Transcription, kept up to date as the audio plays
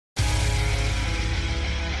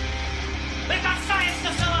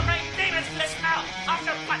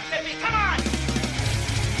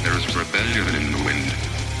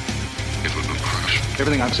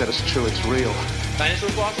Everything I've said is true. It's real. Dinosaur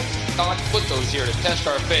fossils? God put those here to test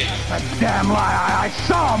our faith. A damn lie. I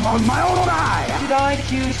saw them with my own eye. Did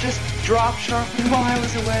IQs just drop sharply while I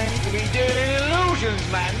was away? We did illusions,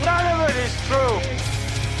 man. None of it is true.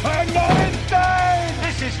 I'm not insane.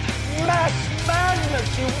 This is mass madness,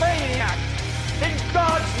 you maniac. In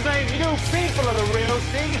God's name, you people are the real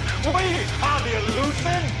thing. We are the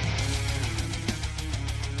illusion.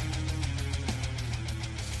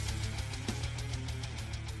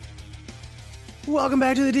 Welcome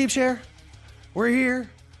back to the Deep Chair. We're here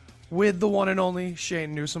with the one and only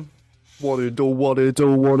Shane Newsom. What it do,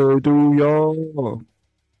 y'all?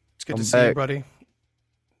 It's good to see you, buddy.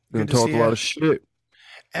 Gonna talk a lot of shit.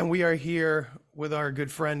 And we are here with our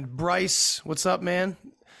good friend Bryce. What's up, man?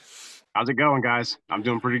 How's it going, guys? I'm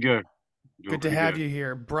doing pretty good. Good to have you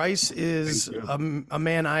here. Bryce is a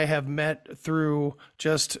man I have met through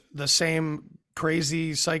just the same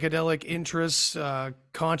crazy psychedelic interests,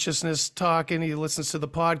 consciousness talking. He listens to the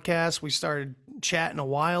podcast. We started chatting a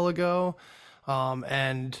while ago.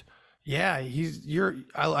 And yeah,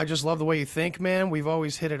 I just love the way you think, man. We've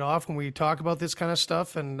always hit it off when we talk about this kind of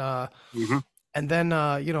stuff. And, and then,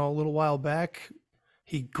 a little while back,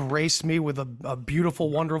 he graced me with a beautiful,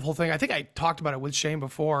 wonderful thing. I think I talked about it with Shane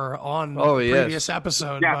before on the previous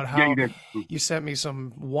episode about how you sent me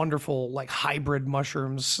some wonderful, like, hybrid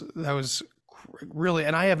mushrooms. That was really,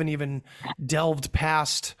 and I haven't even delved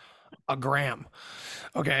past a gram.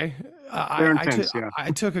 Okay.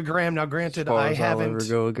 I took a gram. Now, granted, I haven't. I'll ever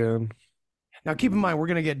go again. Now, keep in mind, we're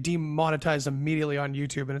going to get demonetized immediately on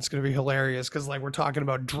YouTube, and it's going to be hilarious because, like, we're talking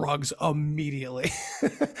about drugs immediately.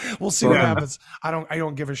 We'll see what happens. I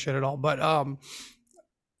don't give a shit at all. But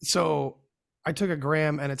so I took a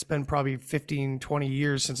gram, and it's been probably 15, 20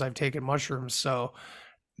 years since I've taken mushrooms. So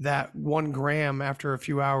that 1 gram after a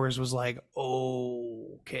few hours was like,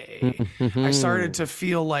 okay. I started to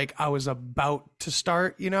feel like I was about to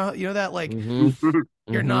start, you know that, like,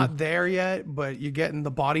 you're not there yet, but you're getting the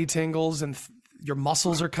body tingles and your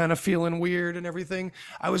muscles are kind of feeling weird and everything.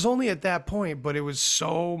 I was only at that point, but it was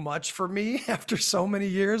so much for me after so many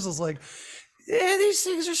years. I was like, yeah, these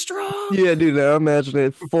things are strong. Yeah, dude, I imagine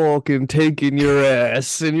it fucking taking your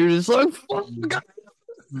ass and you're just like, fuck.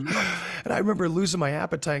 And I remember losing my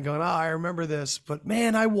appetite and going, I remember this, but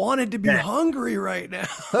man, I wanted to be hungry right now.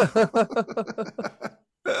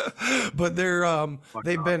 But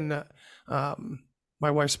they've been,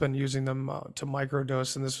 my wife's been using them to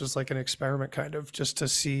microdose, and this was like an experiment kind of just to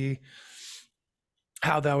see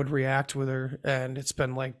how that would react with her. And it's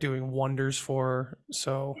been like doing wonders for her.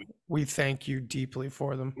 So we thank you deeply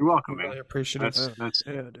for them. You're welcome, man. Really appreciate it.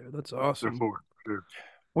 Dude, that's awesome. Sure.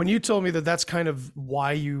 When you told me that that's kind of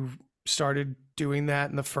why you started doing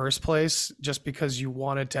that in the first place, just because you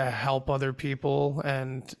wanted to help other people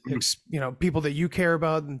and, people that you care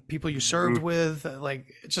about and people you served with,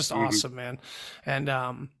 like, it's just awesome, man. And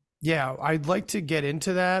I'd like to get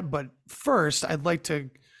into that. But first, I'd like to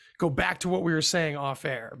go back to what we were saying off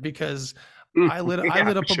air, because I lit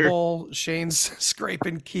up a bowl. Shane's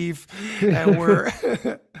scraping keef, and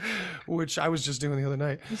which I was just doing the other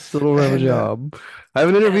night. Still don't have a job. I have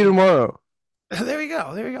an interview tomorrow. There you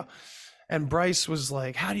go. And Bryce was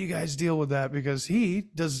like, "How do you guys deal with that?" Because he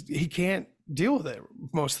can't deal with it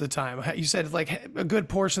most of the time. You said, like, a good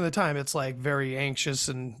portion of the time, it's like very anxious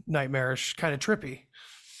and nightmarish, kind of trippy.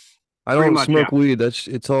 I don't smoke weed.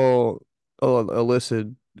 It's all illicit.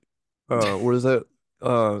 What is that?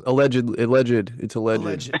 Alleged. It's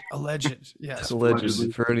alleged. Alleged. Yes. It's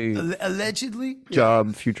alleged for any allegedly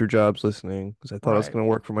future jobs listening, because I thought I was going to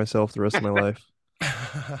work for myself the rest of my life.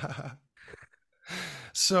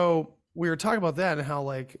 So we were talking about that and how,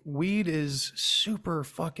 like, weed is super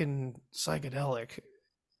fucking psychedelic,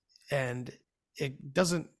 and it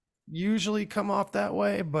doesn't usually come off that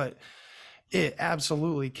way, but it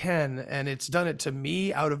absolutely can, and it's done it to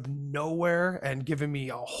me out of nowhere and given me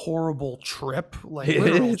a horrible trip, like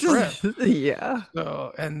literal trip. Yeah.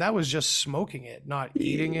 So, and that was just smoking it, not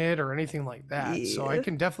eating it or anything like that. Yeah. So I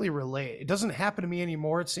can definitely relate. It doesn't happen to me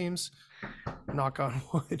anymore, it seems. Knock on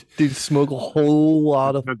wood. Dude, smoke a whole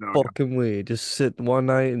lot of fucking weed. Just sit one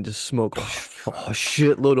night and just smoke a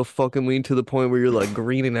shitload of fucking weed to the point where you're like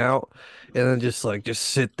greening out, and then just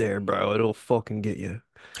sit there, bro. It'll fucking get you.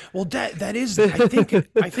 Well, that is, I think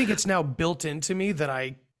it's now built into me that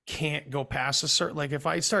I can't go past a certain, like, if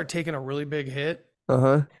I start taking a really big hit,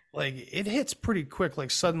 like, it hits pretty quick.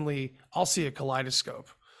 Like, suddenly I'll see a kaleidoscope.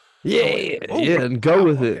 Yeah, and go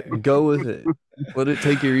with it. Go with it. Let it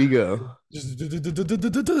take your ego.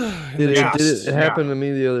 It happened to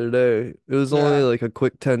me the other day. It was only like a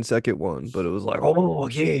quick 10-second one, but it was like, oh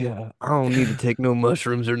yeah, I don't need to take no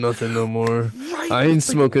mushrooms or nothing no more. Right. I ain't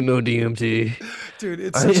smoking no DMT. Dude,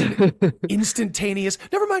 it's such an instantaneous.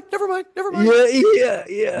 Never mind.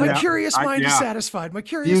 Yeah. My curious mind is satisfied. My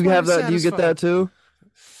curious mind is satisfied. Do you get that too?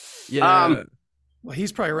 Yeah. Well,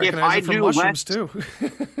 he's probably recognizing from mushrooms too.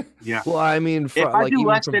 Yeah. Well, I mean, if I do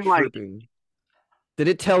less than tripping. Did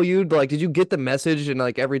it tell you, like, did you get the message? And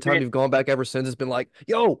like every time you've gone back ever since, it's been like,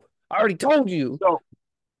 yo, I already told you. So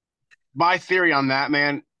my theory on that,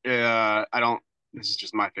 man, this is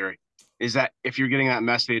just my theory, is that if you're getting that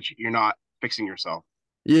message, you're not fixing yourself.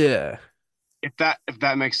 Yeah. If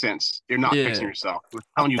that makes sense, you're not fixing yourself. We're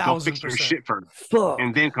telling you go fix your shit first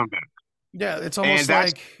and then come back. Yeah, it's almost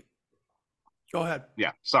like. Go ahead.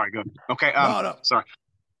 Yeah, sorry. Go ahead. Okay. No. Sorry.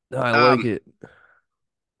 No, I like it.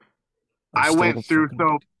 I went through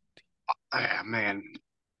man.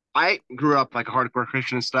 I grew up like a hardcore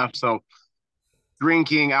Christian and stuff, so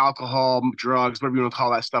drinking, alcohol, drugs, whatever you want to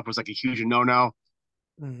call that stuff was like a huge no-no.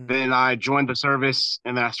 Mm-hmm. Then I joined the service,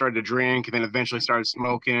 and then I started to drink, and then eventually started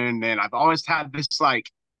smoking. And I've always had this like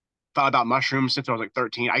thought about mushrooms since I was like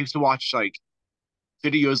 13. I used to watch like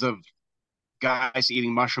videos of guys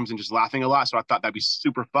eating mushrooms and just laughing a lot, so I thought that'd be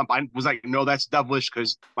super fun. I was like, no, that's devilish,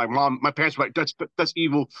 because my parents were like, that's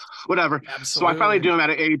evil, whatever. Absolutely. So I finally did them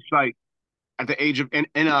at the age of in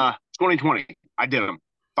 2020. I did them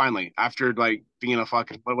finally after like being a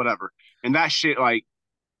fucking whatever, and that shit like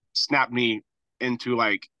snapped me into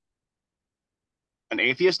like an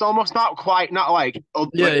atheist almost, not quite, not like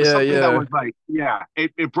that was like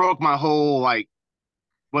it broke my whole like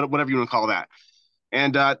whatever you want to call that.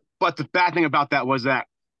 And but the bad thing about that was that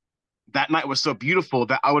night was so beautiful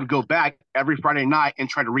that I would go back every Friday night and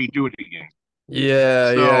try to redo it again.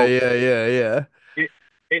 Yeah.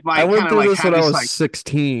 It like I went through this when I was like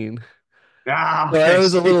 16. Yeah, it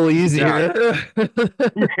was a little easier.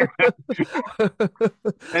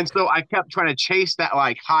 And so I kept trying to chase that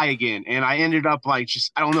like high again, and I ended up like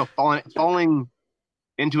just I don't know falling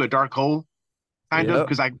into a dark hole. Kind of,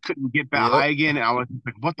 because I couldn't get that high again. And I was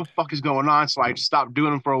like, what the fuck is going on? So I just stopped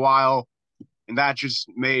doing them for a while. And that just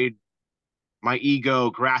made my ego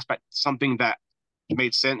grasp at something that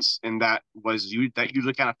made sense. And that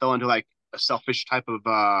usually kind of fell into like a selfish type of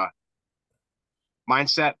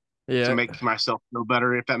mindset to make myself feel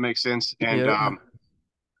better, if that makes sense. And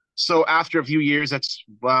so after a few years, that's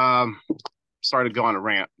started to go on a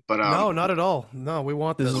rant. But no, not at all. No, we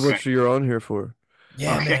want this. This is what you're on here for.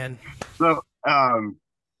 Yeah, man. So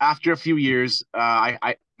after a few years,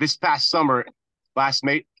 I this past summer, last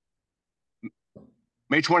May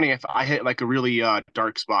 20th, I hit like a really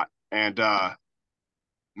dark spot, and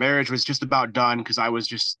marriage was just about done because I was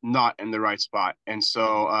just not in the right spot. And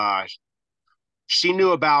so she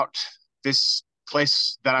knew about this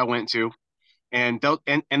place that I went to, and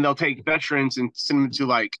they'll take veterans and send them to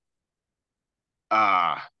like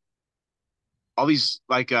all these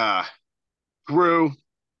like Peru,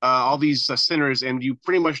 all these centers, and you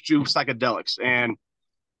pretty much do psychedelics. And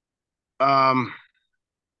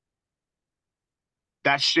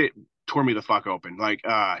that shit tore me the fuck open. Like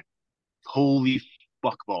holy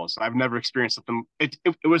fuck balls. I've never experienced something. It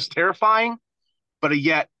was terrifying, but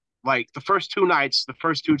yet like the first two times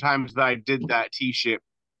that I did that shit,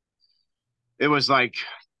 it was like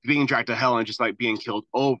being dragged to hell and just like being killed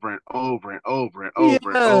over and over and over and over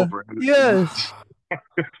and over. Yes.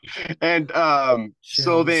 And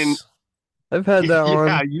so then I've had that one.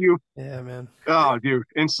 Yeah, man. Oh, dude.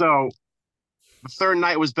 And so the third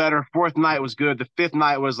night was better. Fourth night was good. The fifth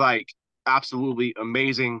night was like absolutely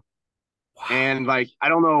amazing. Wow. And like, I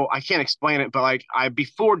don't know, I can't explain it, but like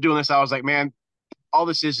before doing this, I was like, man, all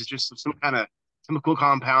this is just some kind of chemical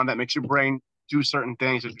compound that makes your brain do certain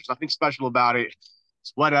things. There's nothing special about it.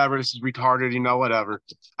 It's whatever. This is retarded, whatever.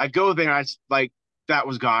 I go there, I like, that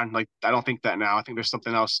was gone. Like, I don't think that now. I think there's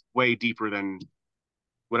something else way deeper than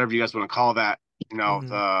whatever you guys want to call that.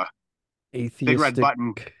 The atheistic big red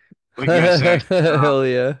button. Like you guys say. Hell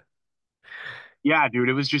yeah. Yeah, dude.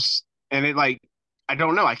 It was just, and it like, I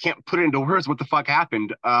don't know. I can't put it into words what the fuck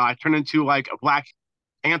happened. I turned into like a Black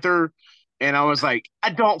Panther, and I was like,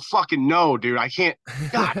 I don't fucking know, dude. I can't.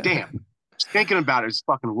 God damn. Just thinking about it is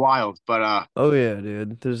fucking wild. But oh yeah,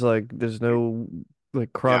 dude. There's no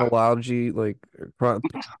like chronology, like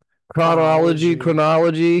chronology.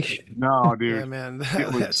 No, dude. Yeah, man.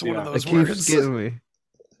 That's one of those it words. Keeps getting me.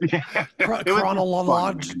 Yeah.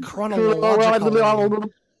 Chronological.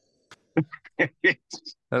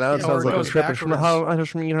 And now it sounds like a trip.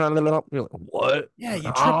 You're like, what? Yeah,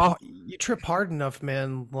 you trip hard enough,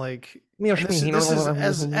 man. Like this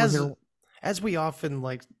is as we often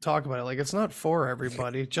like talk about it, like it's not for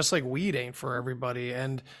everybody, just like weed ain't for everybody,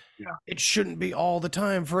 and it shouldn't be all the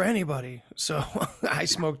time for anybody. So I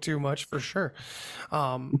smoke too much for sure.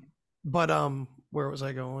 But where was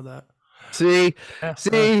I going with that? See,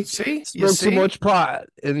 You smoke too much pot,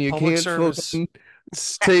 and you Public can't service. fucking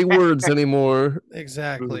say words anymore.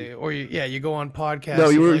 Exactly. Or you go on podcasts. No,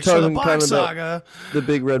 you were like, talking so the Black kind of Saga. the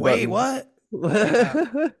big red Wait, button.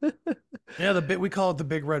 what? Yeah, we call it the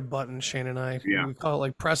big red button, Shane and I. Yeah. We call it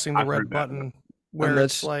like pressing the red button, where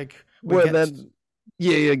it's like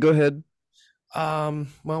yeah, go ahead.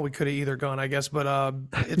 Well, we could have either gone, I guess, but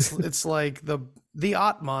it's like the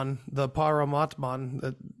Atman, the Paramatman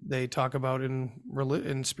that they talk about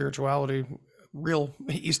in spirituality, real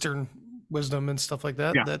Eastern wisdom and stuff like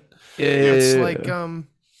that. It's like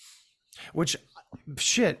which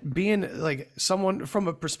shit, being like someone from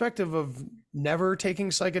a perspective of never taking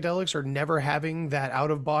psychedelics or never having that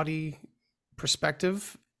out of body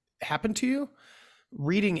perspective happen to you,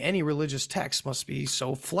 reading any religious text must be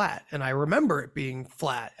so flat. And I remember it being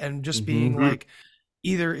flat and just being like,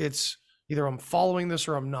 either I'm following this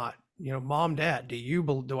or I'm not. You know, mom, dad,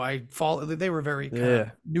 do I follow? They were very kind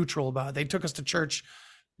of neutral about it. They took us to church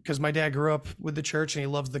because my dad grew up with the church and he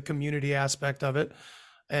loves the community aspect of it.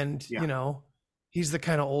 And, you know, he's the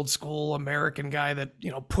kind of old school American guy that, you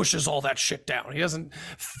know, pushes all that shit down. He doesn't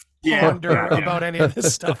ponder about any of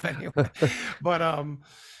this stuff anyway. But,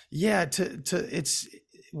 it's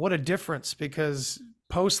what a difference, because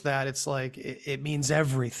post that it's like it means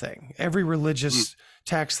everything. Every religious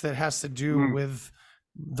text that has to do with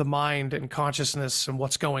the mind and consciousness and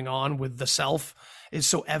what's going on with the self is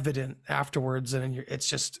so evident afterwards, and it's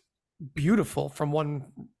just beautiful from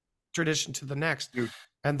one tradition to the next.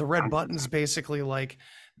 And the red button's basically like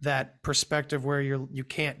that perspective where you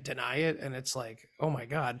can't deny it, and it's like, oh my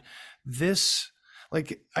god, this,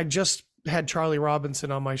 like, I just had Charlie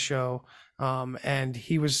Robinson on my show, and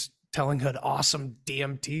he was telling an awesome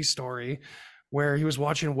DMT story where he was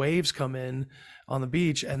watching waves come in on the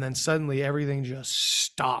beach, and then suddenly everything just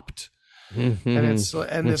stopped. And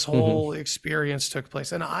this whole experience took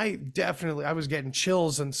place. And I was getting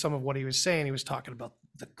chills in some of what he was saying. He was talking about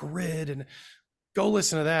the grid, and go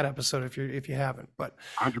listen to that episode if you haven't. But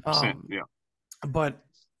 100%, But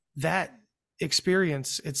that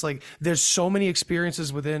experience, it's like there's so many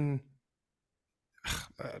experiences within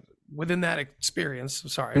that experience.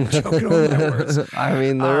 Sorry, I'm joking over my words. I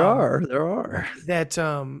mean, there are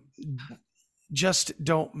that just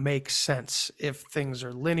don't make sense if things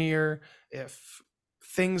are linear, if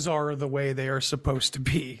things are the way they are supposed to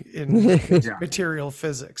be in material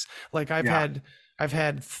physics. Like I've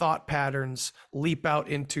had thought patterns leap out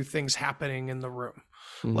into things happening in the room.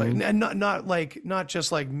 Like, and not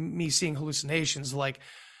just like me seeing hallucinations, like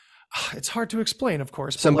it's hard to explain, of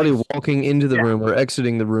course. Somebody walking into the room or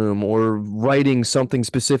exiting the room, or writing something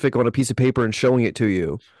specific on a piece of paper and showing it to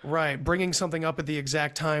you. Right. Bringing something up at the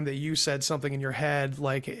exact time that you said something in your head,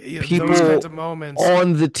 like people those kinds of moments.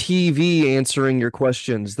 On the TV answering your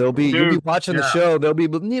questions. You'll be watching the show, they'll be,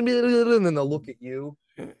 and then they'll look at you.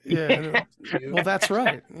 Yeah. Well, that's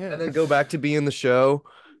right. Yeah. And then go back to being the show.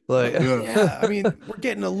 Like, I mean, we're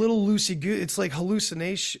getting a little loosey-goosey. It's like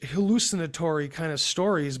hallucinatory kind of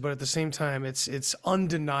stories, but at the same time, it's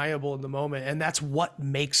undeniable in the moment, and that's what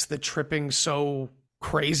makes the tripping so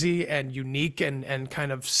crazy and unique and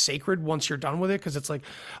kind of sacred once you're done with it. Because it's like,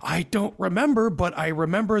 I don't remember, but I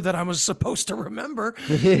remember that I was supposed to remember.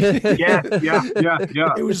 Yeah.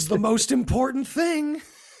 It was the most important thing.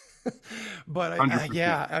 But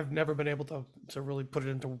I've never been able to really put it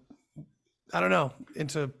into, I don't know,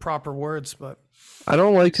 into proper words. But I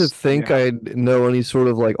don't like to think I know any sort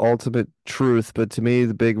of like ultimate truth, but to me,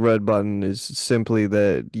 the big red button is simply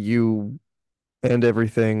that you and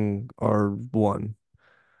everything are one.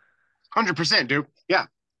 100%, dude. Yeah.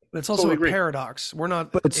 But it's also a paradox. We're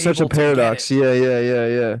not. But it's such a paradox.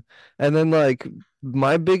 Yeah. And then like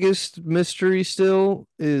my biggest mystery still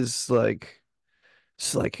is like,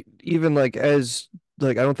 it's like even like as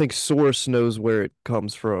like I don't think source knows where it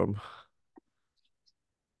comes from.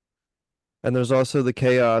 And there's also the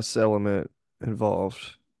chaos element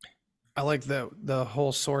involved. I like that the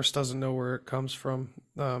whole source doesn't know where it comes from.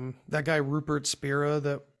 That guy Rupert Spira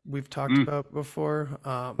that we've talked about before.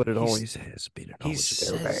 But it always has been. He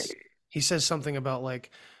says something about like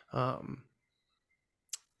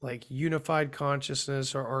unified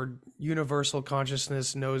consciousness or universal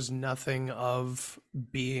consciousness knows nothing of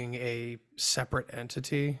being a separate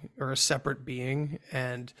entity or a separate being,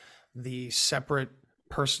 and the separate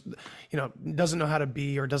person, doesn't know how to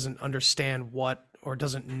be or doesn't understand what or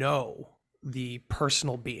doesn't know the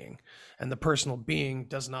personal being, and the personal being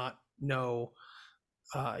does not know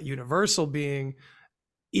universal being,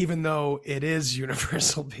 even though it is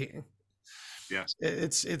universal being. Yes.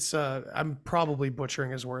 It's I'm probably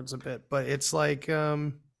butchering his words a bit, but it's like yeah,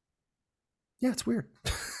 it's weird.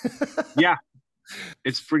 Yeah.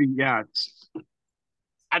 It's pretty, yeah.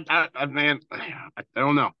 Man, I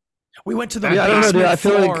don't know. We went to the Yeah, I don't know, dude. basement I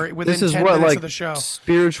feel floor like within this is 10 what minutes like of the show.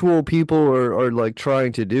 spiritual people are like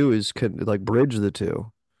trying to do is like bridge the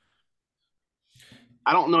two.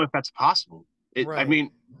 I don't know if that's possible. I Right.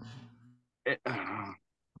 mean,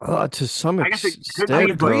 To some I guess it could I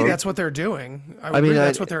would extent, agree bro. that's what they're doing. I would I mean, agree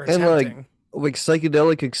that's what they're and attempting. like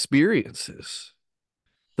psychedelic experiences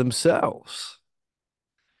themselves.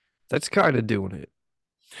 That's kind of doing it.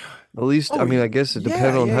 At least, I Oh, mean, I guess it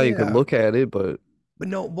depends on how you could yeah. look at it, but But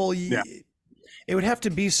no, well, Yeah. it would have to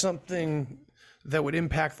be something that would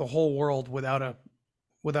impact the whole world without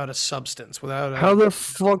a substance, without how a. the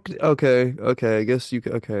fuck? Okay, I guess you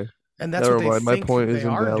could. Okay, And that's never what they mind. My think point is they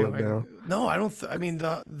are invalid doing. now. No, I don't. I mean,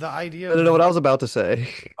 the idea I don't know of. what I was about to say.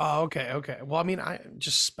 Oh, okay. Well, I mean, I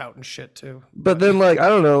just spouting shit too. But then, like, I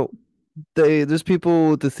don't know. There's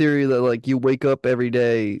people with the theory that like you wake up every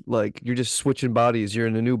day, like you're just switching bodies. You're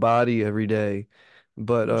in a new body every day,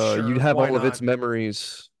 but you Sure, have why all of its not?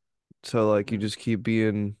 memories. So like you just keep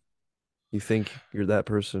being, you think you're that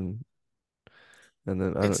person, and then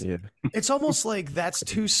I don't. It's Yeah. it's almost like that's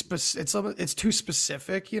too it's too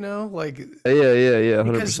specific, like Yeah.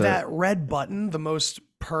 because 100%. that red button, the most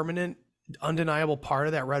permanent, undeniable part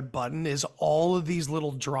of that red button is all of these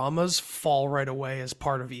little dramas fall right away as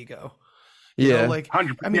part of ego. Yeah.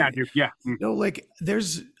 100%. I mean, Yeah, dude. Yeah. like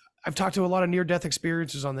I've talked to a lot of near-death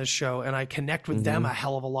experiences on this show, and I connect with them a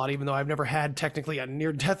hell of a lot, even though I've never had technically a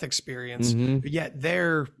near-death experience. But yet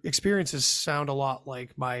their experiences sound a lot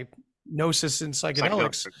like my gnosis and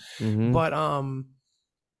psychedelics. But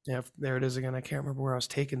yeah, there it is again. I can't remember where I was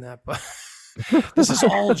taking that, but this is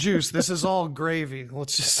all juice. This is all gravy.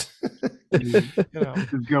 Let's just Just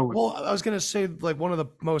go with Well, I was gonna say, like, one of the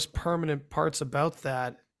most permanent parts about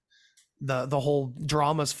that, the whole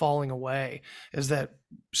dramas falling away, is that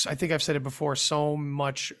I think I've said it before, so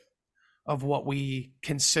much of what we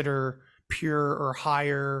consider pure or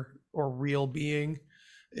higher or real being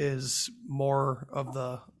is more of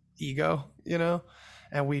the ego,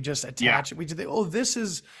 and we just attach it. We think, oh, this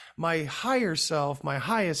is my higher self, my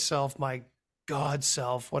highest self, my God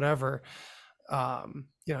self, whatever.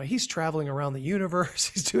 He's traveling around the universe.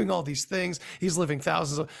 He's doing all these things. He's living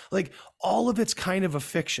thousands of, like, all of it's kind of a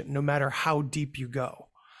fiction, no matter how deep you go.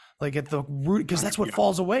 Like at the root, because that's what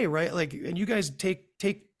falls away, right? Like, and you guys take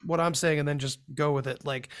what I'm saying and then just go with it.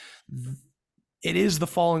 Like, it is the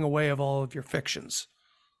falling away of all of your fictions.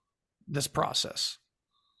 This process.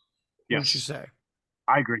 Yes. What would you say?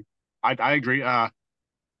 I agree. I agree. I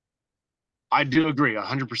do agree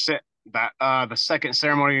 100% that the second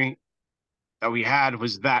ceremony that we had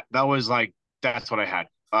was that was like, that's what I had.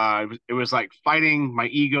 It was like fighting my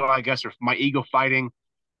ego, I guess, or my ego fighting,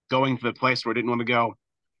 going to the place where I didn't want to go.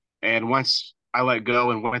 And once I let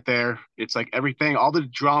go and went there, it's like everything, all the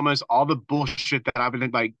dramas, all the bullshit that I've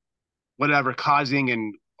been like, whatever, causing,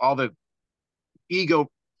 and all the ego,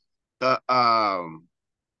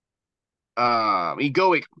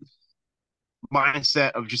 egoic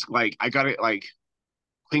mindset of just like, I gotta like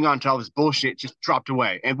cling on to all this bullshit, just dropped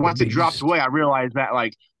away. And once it dropped away, I realized that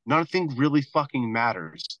like nothing really fucking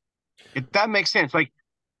matters. If that makes sense. Like,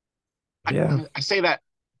 Yeah. I say that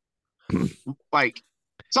like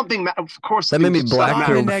something, of course, That made me black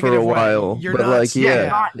pilled for a while, You're but not, like,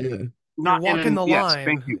 not you're walking the yes, line.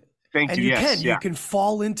 thank you. And you can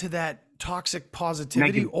fall into that toxic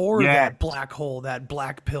positivity or that black hole, that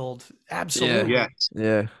black pilled. Absolutely.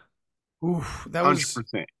 Yeah. Oof, that 100%.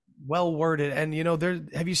 was well worded. And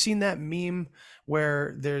have you seen that meme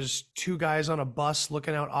where there's two guys on a bus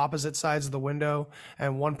looking out opposite sides of the window,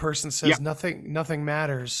 and one person says nothing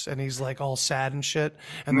matters, and he's like all sad and shit,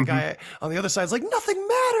 and the guy on the other side's like, nothing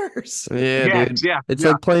matters. Yeah, dude. It's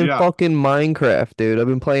like playing fucking Minecraft, dude. I've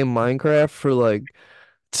been playing Minecraft for like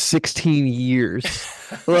 16 years.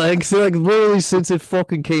 like literally since it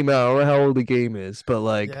fucking came out. I don't know how old the game is, but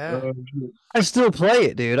like I still play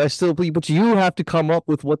it, dude. I still play, but you have to come up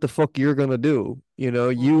with what the fuck you're gonna do.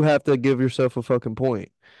 You have to give yourself a fucking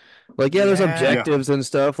point. Like, there's objectives and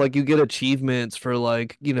stuff. Like, you get achievements for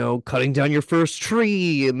like, cutting down your first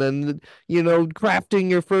tree and then, crafting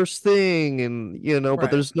your first thing and,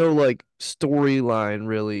 but there's no like storyline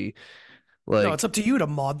really. Like, no, it's up to you to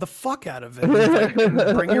mod the fuck out of it.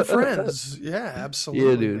 And bring your friends. Yeah,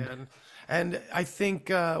 absolutely, man. And I think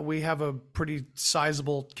we have a pretty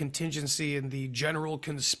sizable contingency in the general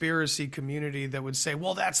conspiracy community that would say,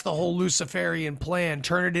 well, that's the whole Luciferian plan.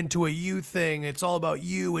 Turn it into a you thing. It's all about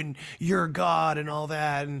you and your God and all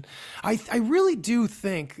that. And I really do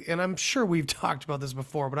think, and I'm sure we've talked about this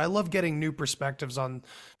before, but I love getting new perspectives on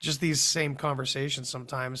just these same conversations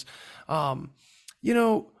sometimes. You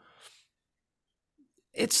know,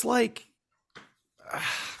 it's like,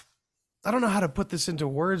 I don't know how to put this into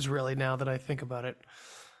words really now that I think about it.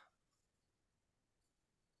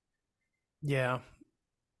 Yeah.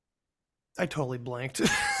 I totally blanked.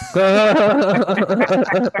 I've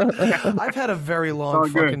had a very long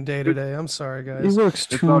fucking day today. I'm sorry, guys. He works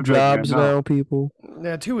 2 jobs now, people.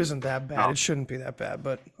 Yeah, 2 isn't that bad. It shouldn't be that bad,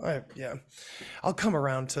 but yeah. I'll come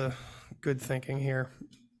around to good thinking here.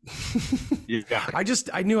 Yeah.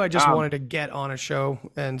 I knew I just wanted to get on a show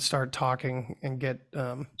and start talking and get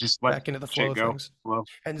just back into the flow of things.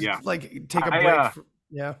 And like take a break.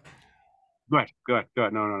 Yeah. Good.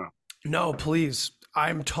 No. No, please.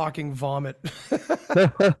 I'm talking vomit.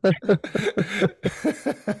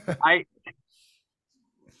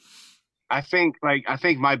 I think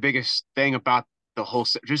my biggest thing about the whole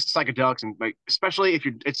just psychedelics, and like especially if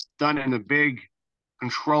it's done in a big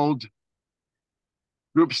controlled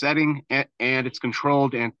group setting and it's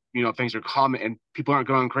controlled and things are calm and people aren't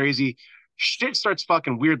going crazy, shit starts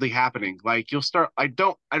fucking weirdly happening. Like you'll start, I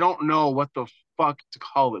don't know what the fuck to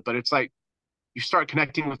call it, but it's like you start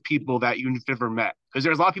connecting with people that you've never met, because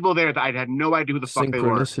there's a lot of people there that I had no idea who the fuck they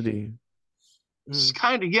were. Synchronicity. It's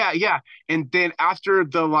kind of yeah. And then after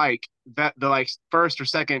the first or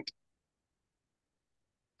second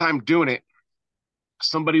time doing it,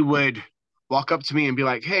 somebody would walk up to me and be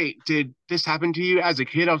like, hey, did this happen to you as a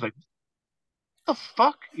kid? I was like, what the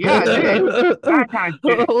fuck? Yeah, it did. That kind of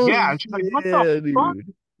shit. Yeah. She's like, what the fuck?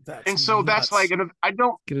 And so nuts. That's like, I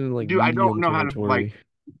don't know how to like,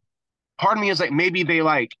 part of me is like, maybe they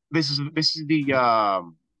like, this is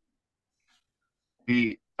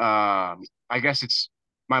the I guess it's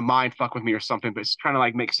my mind fuck with me or something, but it's trying to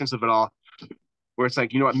like make sense of it all, where it's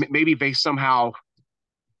like, you know what, maybe they somehow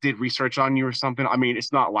did research on you or something. I mean,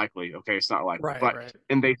 it's not likely. Okay, it's not likely. Right.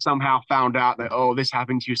 And they somehow found out that, oh, this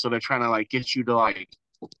happened to you, so they're trying to like get you to like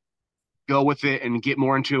go with it and get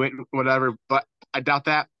more into it, whatever. But I doubt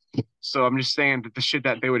that. So I'm just saying that the shit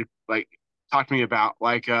that they would like talk to me about,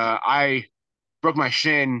 like I broke my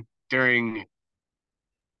shin during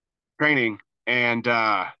training, and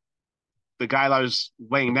the guy that was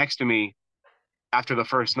laying next to me after the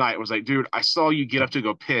first night was like, dude, I saw you get up to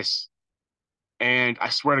go piss, and I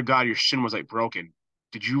swear to God, your shin was like broken.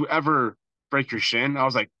 Did you ever break your shin? I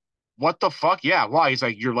was like, what the fuck? Yeah. Why? He's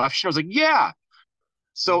like, your left shin? I was like, yeah.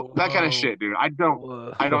 So that kind of shit, dude. I don't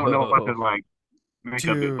know what to like make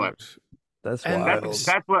of it, but that's wild.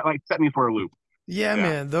 That's what like set me for a loop. Yeah,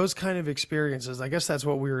 man, those kind of experiences. I guess that's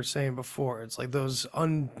what we were saying before. It's like those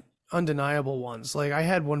undeniable ones. Like I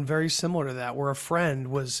had one very similar to that, where a friend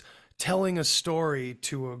was telling a story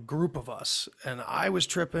to a group of us, and I was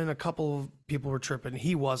tripping, a couple of people were tripping,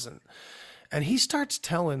 he wasn't. And he starts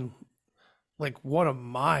telling like one of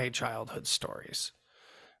my childhood stories,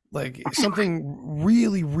 like something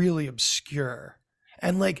really, really obscure.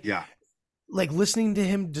 And like listening to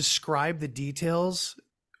him describe the details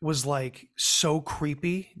was like so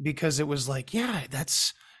creepy, because it was like, yeah,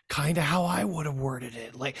 that's kind of how I would have worded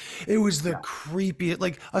it. Like it was the creepy,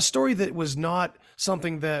 like a story that was not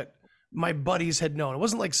something that my buddies had known. It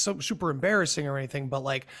wasn't like so super embarrassing or anything, but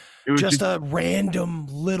like just a random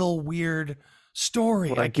little weird story.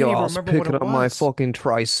 Like, I can't even remember what it was. Picking up my fucking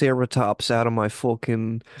Triceratops out of my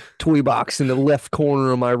fucking toy box in the left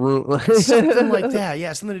corner of my room. Something like that.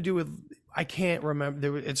 Yeah, something to do with, I can't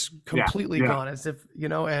remember. It's completely gone, as if,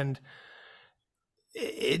 and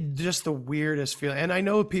it just the weirdest feeling. And I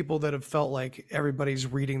know people that have felt like everybody's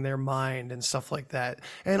reading their mind and stuff like that.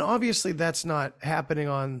 And obviously that's not happening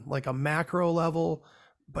on like a macro level,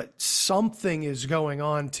 but something is going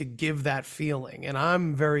on to give that feeling. And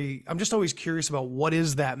I'm just always curious about what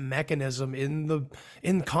is that mechanism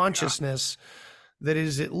in consciousness that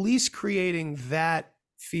is at least creating that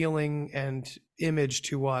feeling and image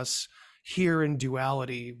to us here in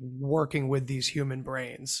duality, working with these human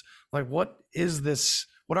brains. Like, what is this?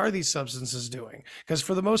 What are these substances doing? Because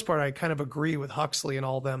for the most part, I kind of agree with Huxley and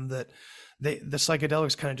all them that the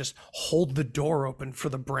psychedelics kind of just hold the door open for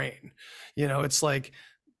the brain. It's like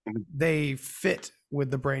they fit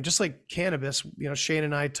with the brain, just like cannabis. Shane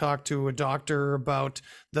and I talked to a doctor about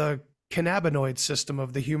the cannabinoid system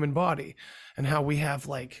of the human body, and how we have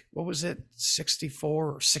like, what was it,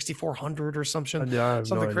 64 or 6,400 or something,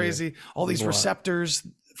 something crazy. All these receptors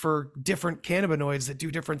for different cannabinoids that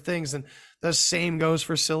do different things. And the same goes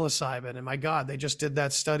for psilocybin. And my God, they just did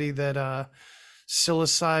that study that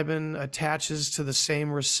psilocybin attaches to the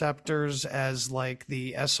same receptors as like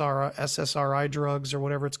the SSRI drugs or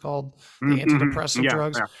whatever it's called, the antidepressant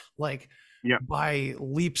drugs, like by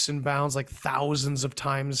leaps and bounds, like thousands of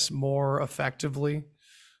times more effectively.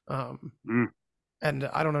 And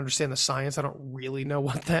I don't understand the science. I don't really know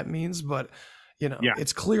what that means, but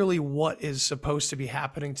it's clearly what is supposed to be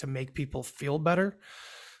happening to make people feel better,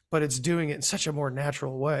 but it's doing it in such a more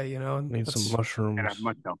natural way, Need some mushrooms. And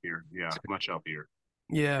much healthier. Yeah, much healthier.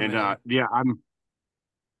 Yeah. And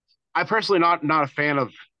I'm personally not a fan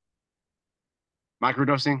of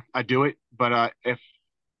microdosing. I do it, but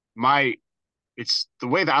it's the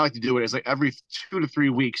way that I like to do it is like every 2 to 3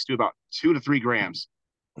 weeks, do about 2 to 3 grams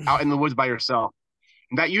out in the woods by yourself.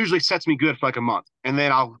 And that usually sets me good for like a month, and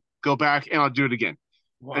then I'll go back and I'll do it again.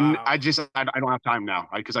 Wow. And I don't have time now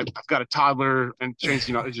because I've got a toddler and it's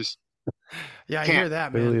just. Yeah, I hear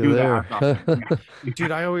that, man. Really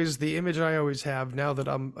Dude, the image I always have now that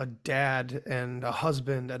I'm a dad and a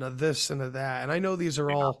husband and a this and a that, and I know these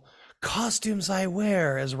are all costumes I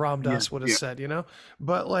wear, as Ram Dass would have said,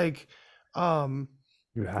 but like,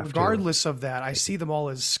 regardless of that, I see them all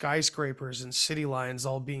as skyscrapers and city lines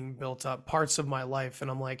all being built up, parts of my life. And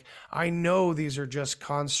I'm like, I know these are just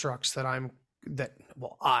constructs that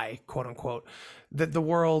I, quote unquote, that the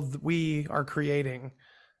world we are creating.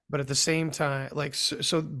 But at the same time,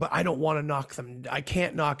 but I don't want to knock them. I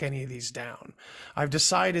can't knock any of these down. I've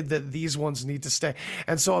decided that these ones need to stay.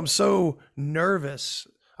 And so I'm so nervous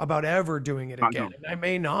about ever doing it again. And I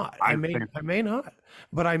may not, I may not,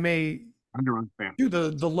 but I may do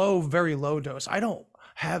the low, very low dose. I don't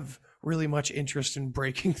have really much interest in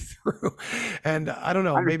breaking through. And I don't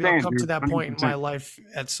know, maybe I'll come to that point in my life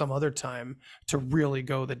at some other time to really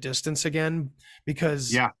go the distance again,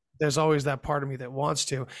 because there's always that part of me that wants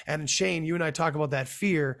to. And Shane, you and I talk about that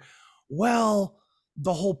fear. Well,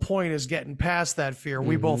 the whole point is getting past that fear.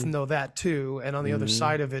 We both know that too. And on the other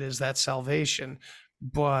side of it is that salvation.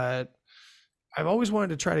 But I've always wanted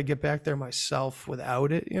to try to get back there myself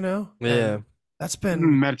without it, Yeah. And that's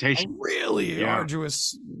been meditation. A really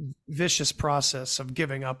arduous, vicious process of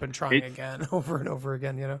giving up and trying again over and over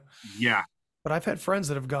again, Yeah. But I've had friends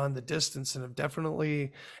that have gone the distance and have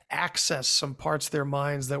definitely accessed some parts of their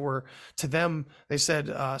minds that were, to them, they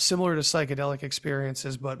said, similar to psychedelic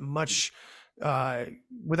experiences, but much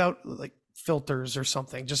without like filters or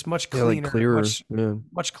something, just much cleaner, clearer,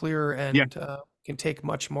 much clearer, and can take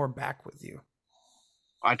much more back with you.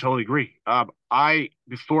 I totally agree.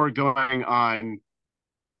 Before going on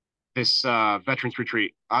this veterans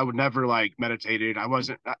retreat, I would never meditated. I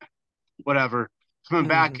wasn't whatever. Coming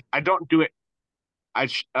back, I don't do it. I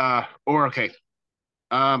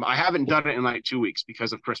haven't done it in 2 weeks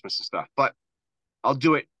because of Christmas and stuff, but I'll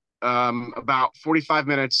do it about 45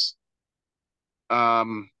 minutes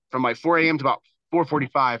from 4 a.m. to about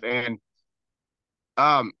 4:45, and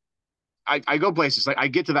I go places. I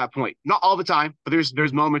get to that point, not all the time, but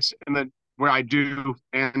there's moments where I do.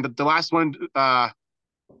 And the last one that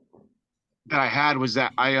I had was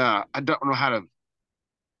that I don't know how to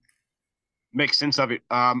make sense of it.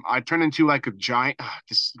 I turned into a giant.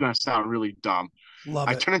 This is gonna sound really dumb.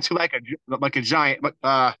 I turned into like a giant, but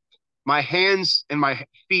my hands and my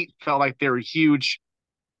feet felt like they were huge,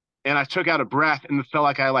 and I took out a breath, and it felt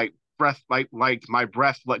like my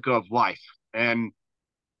breath let go of life. And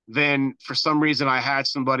then for some reason, I had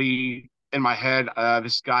somebody in my head.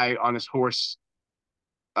 This guy on his horse.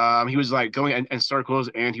 He was going in circles,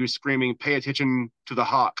 and he was screaming, "Pay attention to the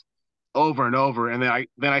hawk," over and over. And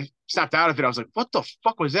then I snapped out of it. I was like, what the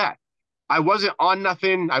fuck was that? I wasn't on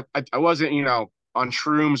nothing. I wasn't, on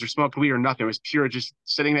shrooms or smoked weed or nothing. It was pure just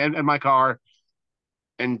sitting in my car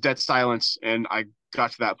in dead silence. And I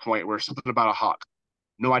got to that point where something about a hawk.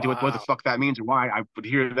 No idea what the fuck that means or why I would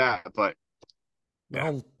hear that, but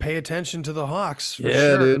well, pay attention to the hawks. For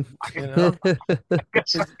sure. Dude.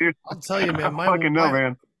 I'll tell you,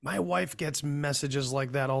 man. My wife gets messages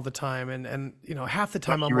like that all the time, and half the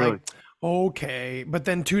time I'm like, okay, but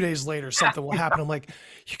then 2 days later something will happen. I'm like,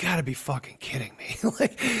 you got to be fucking kidding me!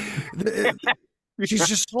 She's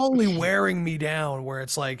just slowly wearing me down. Where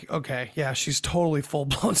it's like, okay, yeah, she's totally full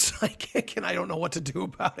blown psychic, and I don't know what to do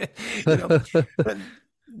about it. But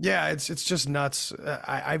yeah, it's just nuts.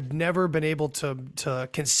 I've never been able to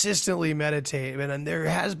consistently meditate, and there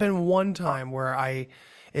has been one time where I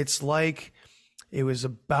was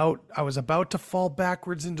about to fall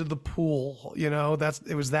backwards into the pool,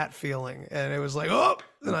 it was that feeling, and it was like, oh,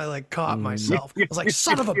 and I caught myself. I was like,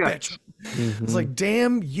 son of a bitch, It's like,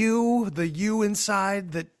 damn you, the you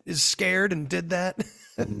inside that is scared and did that.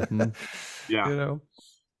 Yeah, You know,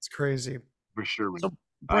 it's crazy. for sure, man. So,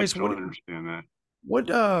 I Bryce, totally understand that. what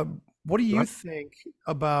do you think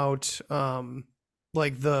about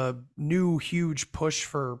like the new huge push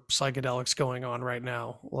for psychedelics going on right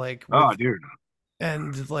now? Like, Oh, dude.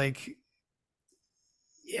 and like,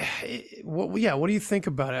 what do you think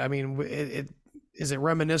about it? I mean, is it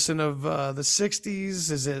reminiscent of the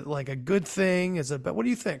 '60s? Is it like a good thing? Is it? But what do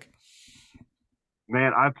you think?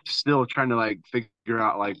 Man, I'm still trying to like figure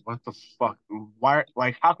out like what the fuck, why,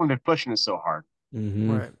 like how come they're pushing it so hard?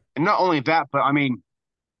 Right. And not only that, but I mean,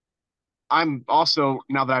 I'm also,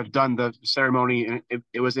 now that I've done the ceremony, and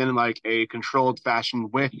it was in like a controlled fashion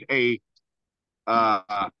with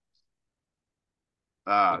uh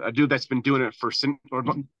a dude that's been doing it for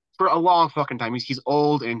a long fucking time. He's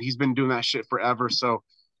old and he's been doing that shit forever. So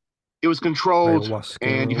it was controlled,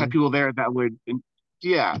 and you had people there that would,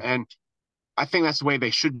 yeah. And I think that's the way they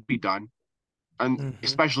should be done, and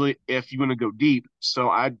especially if you want to go deep. So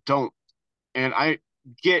I don't, and I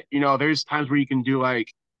get, there's times where you can do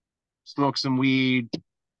like smoke some weed.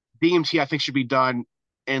 DMT, I think, should be done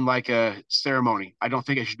in like a ceremony. I don't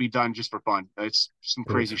think it should be done just for fun. It's some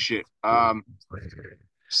crazy shit.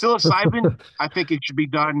 Psilocybin, I think it should be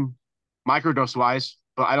done microdose wise,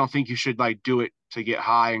 but I don't think you should like do it to get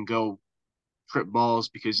high and go trip balls,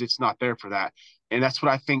 because it's not there for that. And that's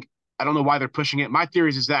what I think. I don't know why they're pushing it. My theory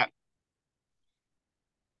is that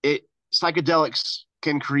psychedelics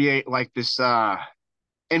can create like this,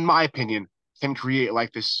 in my opinion, can create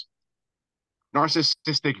like this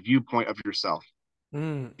narcissistic viewpoint of yourself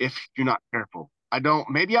if you're not careful.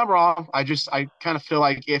 Maybe I'm wrong. I kind of feel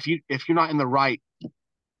like if you're not in the right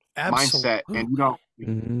mindset and you don't,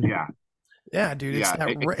 yeah, dude,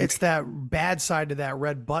 it's that bad side to that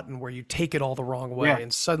red button where you take it all the wrong way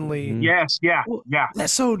and suddenly,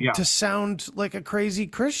 that's to sound like a crazy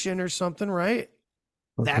Christian or something, right?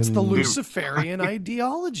 That's the Luciferian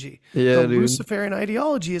ideology. The Luciferian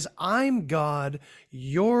ideology is I'm God,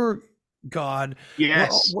 you're God.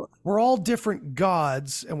 Yes. We're all different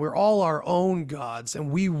gods, and we're all our own gods,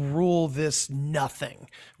 and we rule this nothing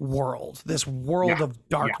world, this world of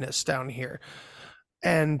darkness down here.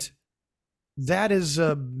 And that is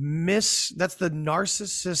that's the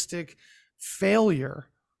narcissistic failure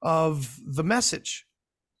of the message,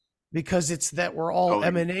 because it's that we're all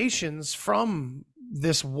emanations from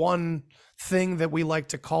this one thing that we like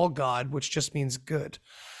to call God, which just means good.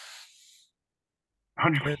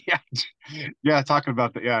 Talking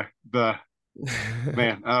about the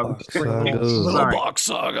man, little box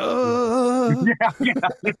saga. I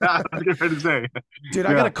was getting to say, dude,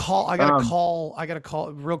 I gotta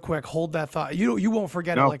call real quick. Hold that thought. You won't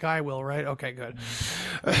forget it like I will, right? Okay, good.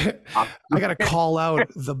 I gotta call out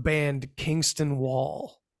the band Kingston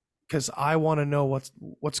Wall, because I want to know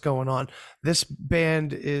what's going on. This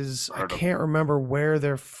band is, I can't remember where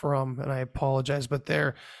they're from, and I apologize, but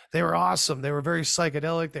they were awesome. They were very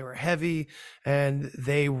psychedelic. They were heavy, and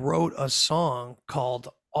they wrote a song called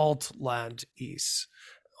Altland East,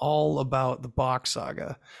 all about the Bach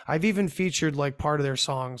saga. I've even featured like part of their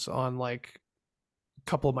songs on like a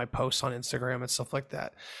couple of my posts on Instagram and stuff like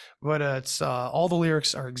that. But it's all the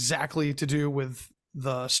lyrics are exactly to do with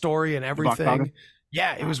the story and everything.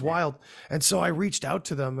 Yeah, it was wild. And so I reached out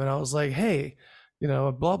to them and I was like, hey,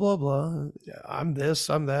 blah, blah, blah. I'm this,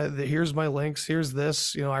 I'm that. Here's my links. Here's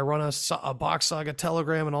this. I run a Bach saga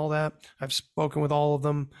Telegram and all that. I've spoken with all of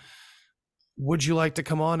them. Would you like to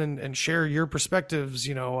come on and share your perspectives?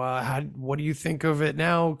 What do you think of it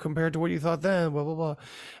now compared to what you thought then? Blah, blah, blah.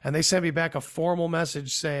 And they sent me back a formal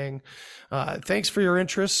message saying, thanks for your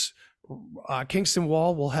interest. Kingston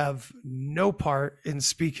Wall will have no part in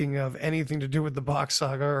speaking of anything to do with the Bach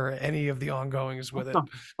saga or any of the ongoings with it.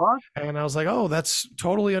 And I was like, oh, that's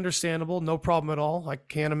totally understandable. No problem at all. I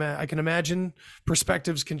can imagine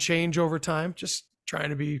perspectives can change over time. Just trying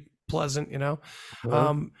to be pleasant,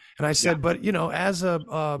 And I said, but as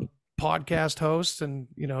a podcast host and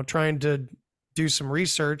trying to do some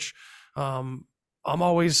research, I'm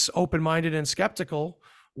always open-minded and skeptical.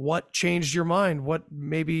 What changed your mind? What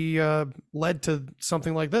maybe led to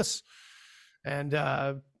something like this? And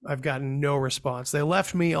I've gotten no response. They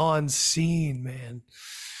left me on scene, man.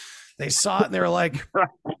 They saw it and they were like,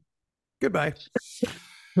 goodbye.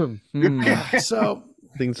 So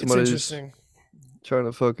think somebody's interesting. Trying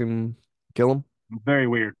to fucking kill him. Very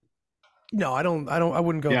weird. No, I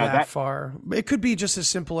wouldn't go that far. It could be just as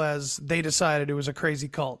simple as they decided it was a crazy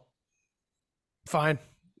cult. Fine.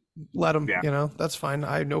 Let them, that's fine.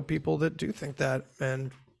 I know people that do think that,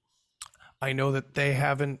 and I know that they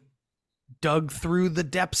haven't dug through the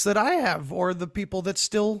depths that I have, or the people that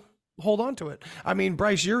still hold on to it. I mean,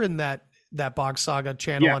 Bryce, you're in that Bog Saga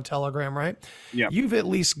channel on Telegram, right? Yeah. You've at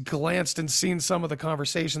least glanced and seen some of the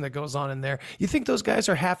conversation that goes on in there. You think those guys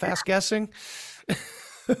are half-ass guessing?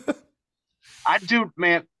 I do,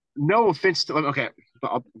 man. No offense to okay.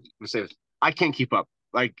 I'll say this. I can't keep up.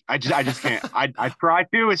 Like I just can't. I try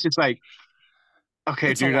to. It's just like,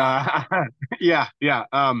 okay, It's dude. Yeah.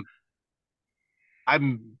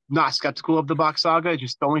 I'm not skeptical of the box saga.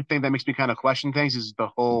 Just the only thing that makes me kind of question things is the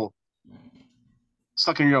whole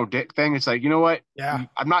sucking your own dick thing. It's like, you know what? Yeah.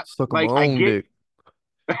 I'm not Suck like my own dick.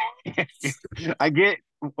 I get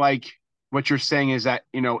like what you're saying is that,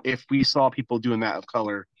 you know, if we saw people doing that of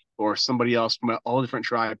color or somebody else from all different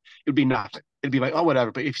tribe, it'd be nothing. It'd be like, oh,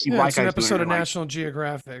 whatever. But if you see white it's an guys doing episode it, of like, National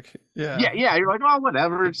Geographic. yeah, you're like, oh,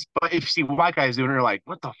 whatever. But if you see white guys doing it, you're like,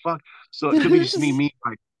 what the fuck? So it could be just me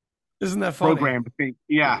like Isn't that funny? programmed to think,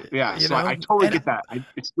 yeah. You So know? I totally And get that.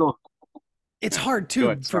 It's still it's hard too Go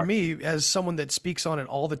ahead, for sorry. me as someone that speaks on it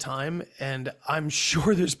all the time, and I'm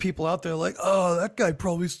sure there's people out there like, oh, that guy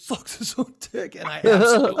probably sucks his own dick, and I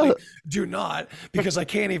absolutely do not, because I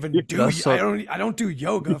can't even do. I don't do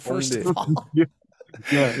yoga, first of all.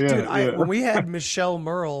 Dude, when we had Michelle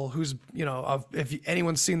Merle, who's, you know, if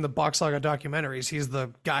anyone's seen the Box Saga documentaries, he's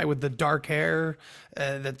the guy with the dark hair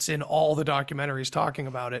that's in all the documentaries talking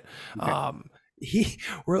about it. I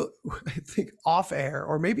think off air,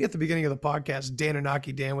 or maybe at the beginning of the podcast,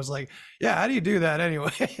 Dan was like, yeah, how do you do that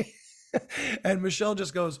anyway? And Michelle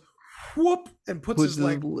just goes, whoop, and puts his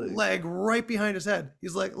leg right behind his head.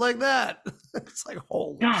 He's like that. It's like,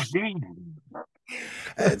 holy God shit. dang.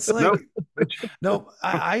 It's like, no,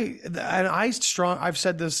 I've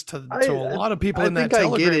said this to a lot of people in that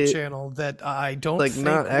Telegram channel that I don't like think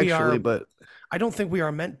not we actually, are, but I don't think we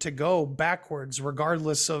are meant to go backwards,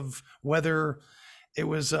 regardless of whether it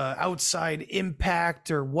was outside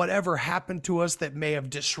impact or whatever happened to us that may have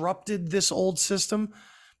disrupted this old system.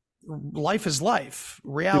 Life is life.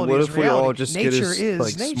 Reality what is if we reality. all just Nature get as is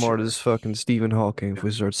like nature. smart as fucking Stephen Hawking if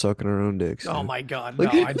we start sucking our own dicks? Oh dude? my God, no,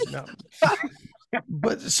 I no.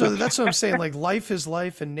 But so that's what I'm saying. Like, life is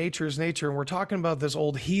life and nature is nature. And we're talking about this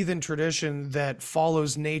old heathen tradition that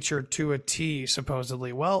follows nature to a T,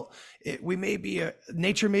 supposedly. Well,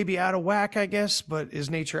 nature may be out of whack, I guess, but is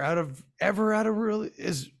nature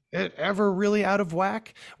is it ever really out of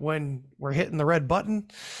whack when we're hitting the red button?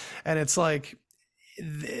 And it's like,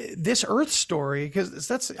 this Earth story,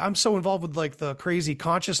 because I'm so involved with like the crazy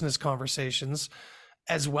consciousness conversations,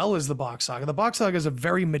 as well as the Box Saga. The Box Saga is a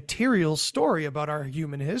very material story about our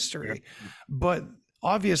human history, but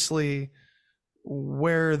obviously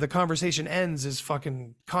where the conversation ends is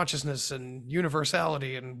fucking consciousness and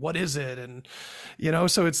universality and what is it, and you know,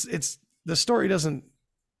 so it's the story doesn't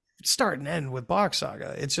start and end with Box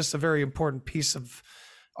Saga. It's just a very important piece of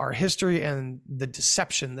our history and the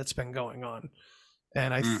deception that's been going on.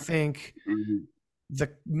 And I think the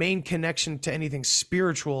main connection to anything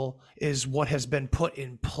spiritual is what has been put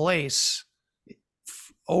in place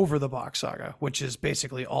over the Box Saga, which is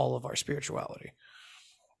basically all of our spirituality.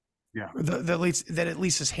 Yeah. That at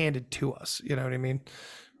least is handed to us. You know what I mean?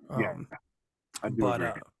 Yeah. I do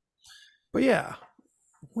agree. But yeah,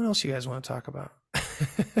 what else you guys want to talk about?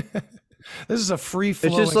 This is a free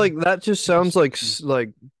flowing. It's just like, that just sounds like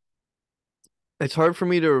it's hard for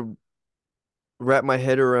me to wrap my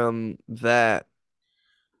head around that,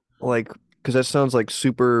 like, because that sounds like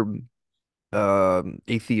super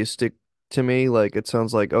atheistic to me. Like, it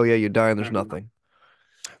sounds like, oh yeah, you die and there's nothing.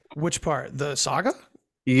 Which part? The saga?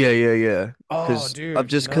 Yeah. Oh, dude. I'm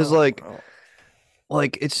just because like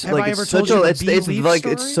it's Have like I it's ever such told you a the it's bee leaf like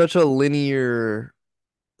story? it's such a linear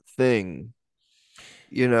thing,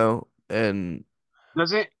 you know, and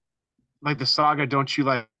Does it, like the saga, don't you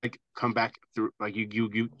like come back through, like you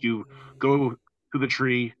go to the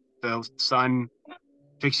tree, the sun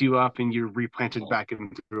picks you up and you're replanted back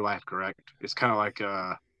into life, correct? It's kind of like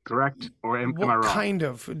correct, or am I wrong? Kind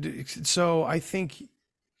of. So I think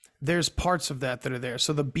there's parts of that are there.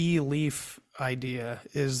 So the bee leaf idea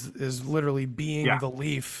is literally being the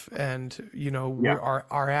leaf, and you know,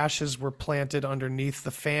 our ashes were planted underneath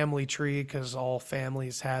the family tree because all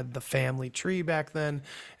families had the family tree back then,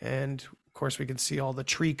 and of course we can see all the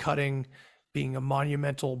tree cutting being a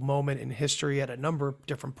monumental moment in history at a number of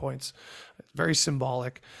different points. Very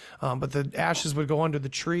symbolic. But the ashes would go under the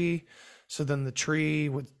tree. So then the tree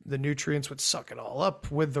with the nutrients would suck it all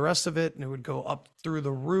up with the rest of it, and it would go up through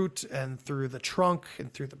the root and through the trunk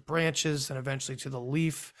and through the branches and eventually to the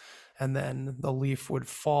leaf. And then the leaf would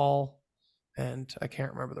fall and I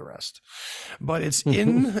can't remember the rest, but it's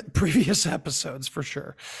in previous episodes for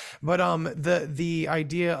sure. But the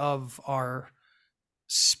idea of our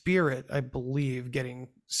spirit, I believe, getting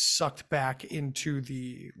sucked back into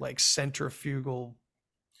the like centrifugal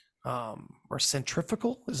or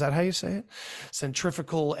centrifugal, is that how you say it?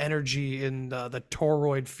 Centrifugal energy in the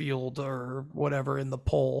toroid field or whatever in the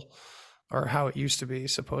pole, or how it used to be.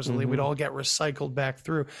 Supposedly we'd all get recycled back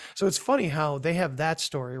through. So it's funny how they have that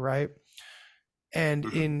story, right? And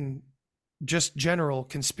in just general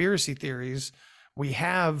conspiracy theories, we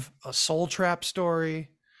have a soul trap story.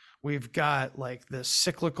 We've got like the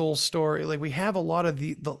cyclical story. Like we have a lot of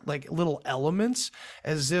the like little elements,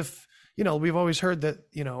 as if, you know, we've always heard that,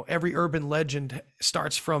 you know, every urban legend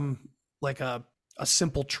starts from like a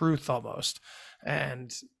simple truth almost.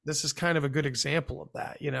 And this is kind of a good example of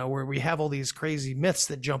that, you know, where we have all these crazy myths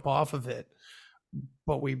that jump off of it,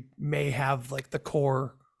 but we may have like the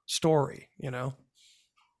core story, you know.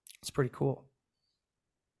 It's pretty cool.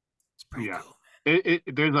 It's pretty cool.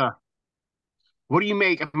 There's a, what do you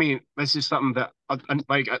make? I mean, this is something that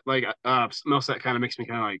Millset kind of makes me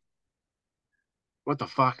kind of like, what the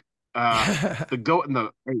fuck? The goat and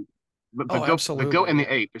the ape. The goat and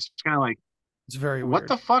the ape. It's kind of like, it's very what weird.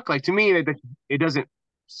 the fuck? Like, to me, it doesn't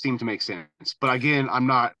seem to make sense. But again,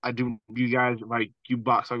 you guys, like, you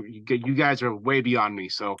guys are way beyond me.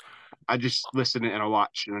 So I just listen and I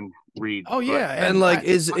watch and read. Oh yeah. And like,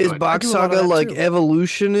 is Box Saga like too.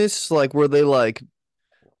 Evolutionists? Like, were they like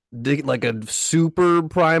a super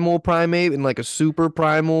primal primate and like a super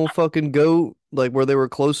primal fucking goat? Like, where they were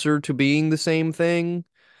closer to being the same thing?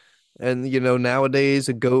 And, you know, nowadays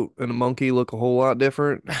a goat and a monkey look a whole lot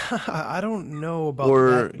different. I don't know about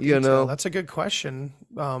that detail. You know, that's a good question.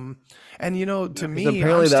 And, you know, to me,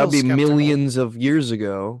 apparently that would be millions of years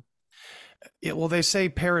ago. Yeah, well, they say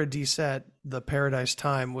Paradisette, the Paradise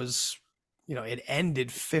Time, was, you know, it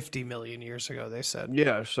ended 50 million years ago, they said.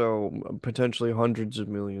 Yeah, so potentially hundreds of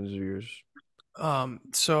millions of years.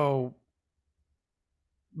 So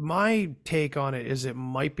my take on it is it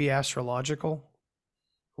might be astrological.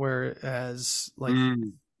 Whereas like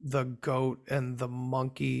the goat and the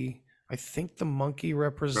monkey, I think the monkey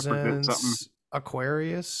represents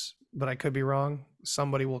Aquarius, but I could be wrong.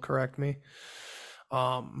 Somebody will correct me.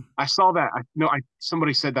 I saw that.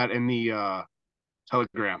 Somebody said that in the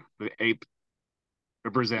Telegram. The ape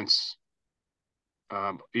represents.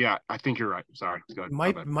 Yeah, I think you're right. Sorry. Go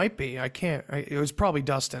ahead. Might be. I can't. It was probably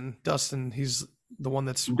Dustin. Dustin, he's the one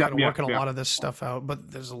that's kind of working a lot of this stuff out,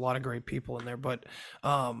 but there's a lot of great people in there. But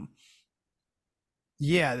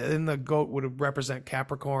yeah, then the goat would represent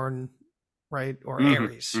Capricorn, right? Or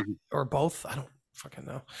Aries, or both. I don't fucking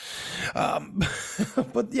know.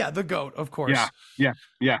 But yeah, the goat, of course. Yeah.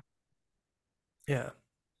 I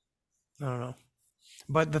don't know.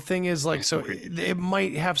 But the thing is, like, so it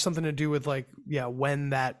might have something to do with, like, yeah, when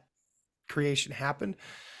that creation happened.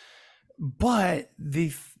 But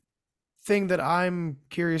the thing that I'm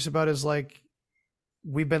curious about is, like,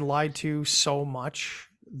 we've been lied to so much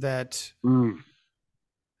that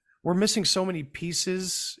we're missing so many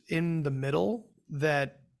pieces in the middle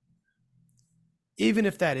that even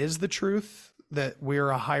if that is the truth, that we're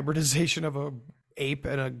a hybridization of a ape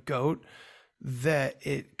and a goat, that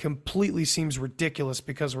it completely seems ridiculous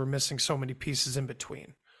because we're missing so many pieces in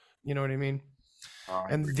between. You know what I mean?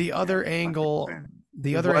 And the other angle,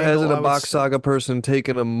 why hasn't a Box Saga person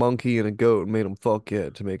taken a monkey and a goat and made them fuck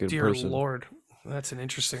it to make it a person? Dear Lord, that's an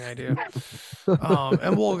interesting idea.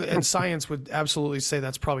 And science would absolutely say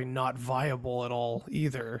that's probably not viable at all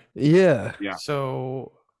either. Yeah.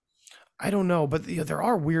 So I don't know, but there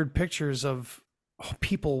are weird pictures of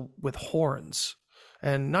people with horns,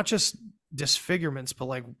 and not just disfigurements, but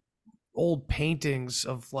like old paintings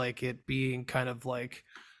of like it being kind of like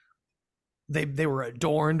they were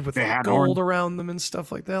adorned with like gold around them and stuff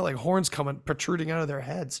like that, like horns protruding out of their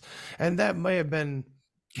heads. And that may have been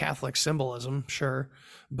Catholic symbolism, sure,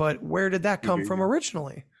 but where did that come from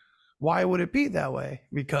originally? Why would it be that way?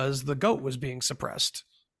 Because the goat was being suppressed,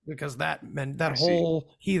 because that meant that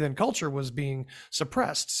whole heathen culture was being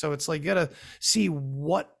suppressed. So it's like you gotta see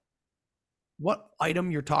what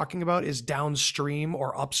item you're talking about is downstream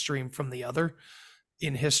or upstream from the other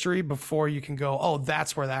in history before you can go, oh,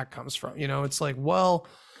 that's where that comes from. You know, it's like, well,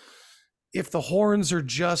 if the horns are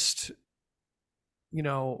just, you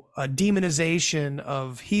know, a demonization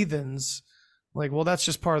of heathens, like, well, that's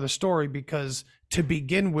just part of the story, because to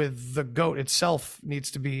begin with, the goat itself needs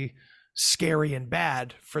to be scary and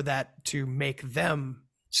bad for that to make them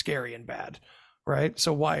scary and bad. Right.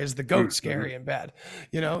 So why is the goat scary and bad?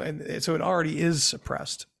 You know, and so it already is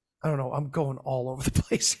suppressed. I don't know. I'm going all over the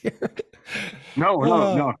place here. No.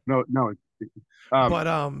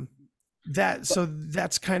 But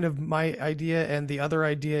that's kind of my idea, and the other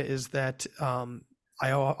idea is that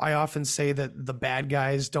I often say that the bad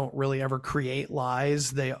guys don't really ever create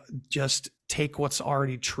lies. They just take what's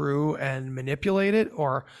already true and manipulate it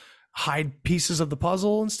or hide pieces of the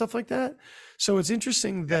puzzle and stuff like that. So it's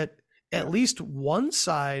interesting that at least one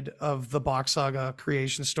side of the Box Saga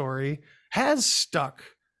creation story has stuck.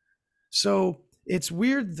 So it's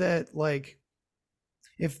weird that, like,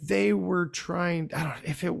 if they were trying, I don't know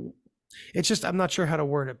if it's just, I'm not sure how to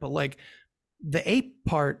word it, but like the ape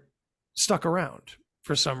part stuck around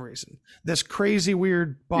for some reason. This crazy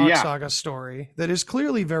weird Box Saga story that is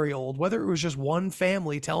clearly very old, whether it was just one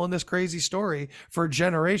family telling this crazy story for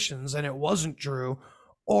generations and it wasn't true,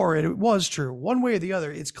 or it was true, one way or the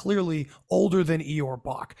other, it's clearly older than Eeyore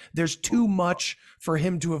Bach. There's too much for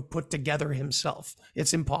him to have put together himself.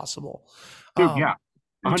 It's impossible. Dude,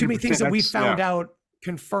 too many things that we found out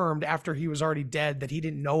confirmed after he was already dead that he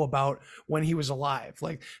didn't know about when he was alive,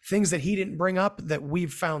 like things that he didn't bring up that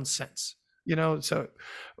we've found since, so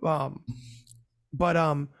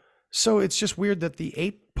so it's just weird that the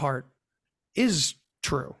ape part is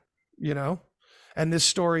true, and this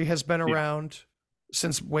story has been around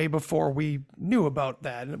since way before we knew about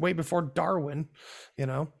that, and way before Darwin,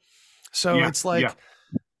 so it's like,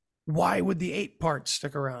 why would the ape part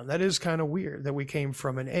stick around? That is kind of weird that we came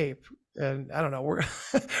from an ape. And I don't know, we're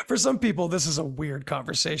for some people this is a weird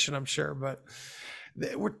conversation, I'm sure, but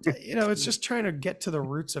we're it's just trying to get to the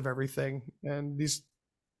roots of everything, and these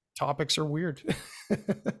topics are weird.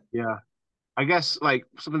 I guess like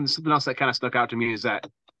something else that kind of stuck out to me is that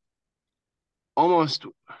almost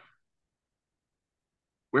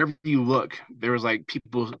wherever you look, there was like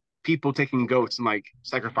people taking goats and like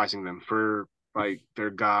sacrificing them for like their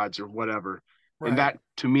gods or whatever. Right. And that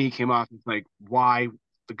to me came off as like, why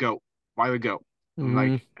the goat? Why the goat? Mm-hmm.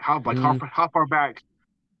 Like how far back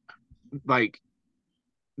like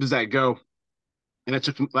does that go? And it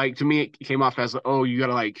took, like, to me it came off as, oh, you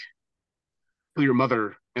gotta like kill your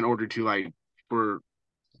mother in order to, like, for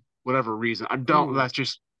whatever reason. I don't. Ooh. That's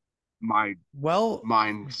just my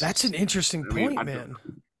mind. That's an interesting point, man.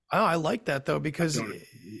 I like that though, because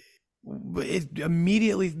it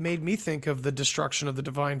immediately made me think of the destruction of the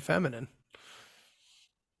divine feminine.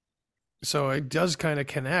 So it does kind of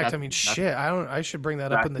connect. I should bring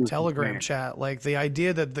that up in the Telegram chat. Like the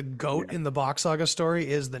idea that the goat in the Box Saga story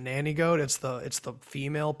is the nanny goat. It's the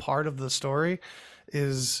female part of the story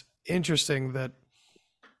is interesting. That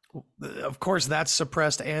of course that's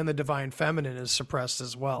suppressed, and the divine feminine is suppressed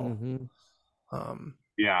as well. Mm-hmm.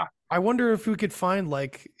 I wonder if we could find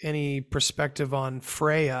like any perspective on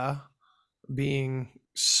Freya being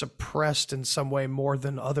suppressed in some way more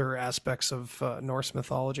than other aspects of Norse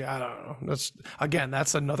mythology. I don't know.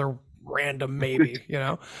 That's another random maybe,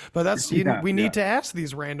 but that's, we need to ask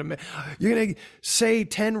these random, you're going to say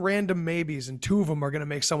 10 random maybes and 2 of them are going to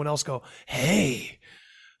make someone else go, hey,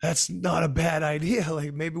 that's not a bad idea.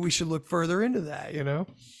 Like maybe we should look further into that,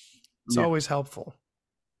 it's always helpful.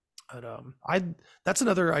 But that's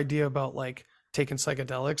another idea about like taking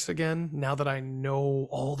psychedelics again. Now that I know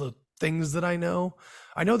all the things that I know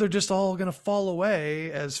they're just all going to fall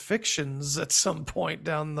away as fictions at some point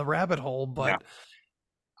down the rabbit hole. But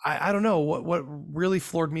I don't know what really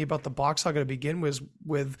floored me about the Box Saga to begin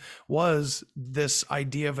with was this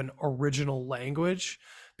idea of an original language,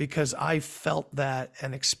 because I felt that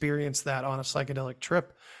and experienced that on a psychedelic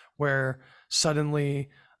trip where suddenly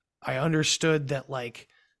I understood that like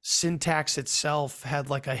syntax itself had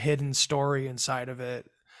like a hidden story inside of it.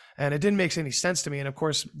 And it didn't make any sense to me. And of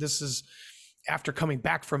course, this is after coming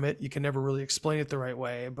back from it, you can never really explain it the right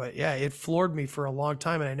way. But yeah, it floored me for a long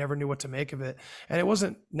time and I never knew what to make of it. And it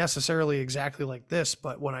wasn't necessarily exactly like this,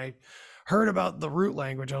 but when I heard about the root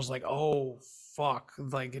language, I was like, oh, fuck.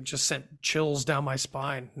 Like it just sent chills down my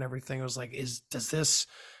spine and everything. I was like, does this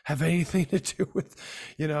have anything to do with,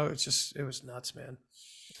 it was nuts, man.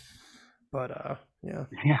 But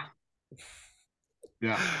yeah.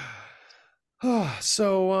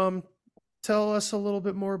 So tell us a little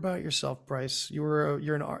bit more about yourself, Bryce. You're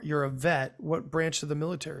a vet. What branch of the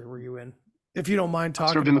military were you in? If you don't mind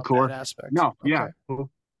talking served in the Corps. That aspect. No, okay. Yeah.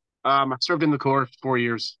 I served in the Corps for 4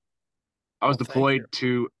 years. I was deployed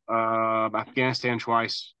to Afghanistan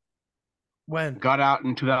twice. When? Got out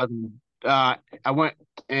in 2000. I went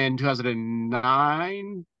in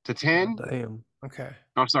 2009 to 10. Oh, damn. Okay.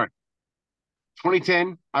 I'm sorry.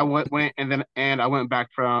 2010, I went and I went back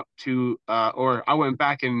I went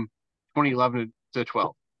back in 2011 to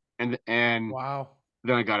 12, and wow.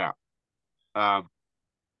 Then I got out.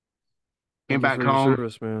 Came back home.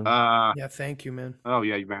 Service, man. Yeah, thank you, man. Oh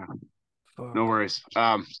yeah, you man. Fuck. No worries.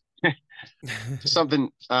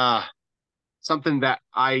 something something that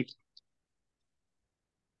I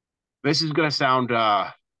this is gonna sound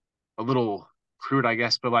a little crude, I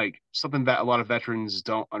guess, but like something that a lot of veterans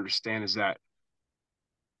don't understand is that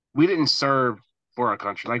we didn't serve for our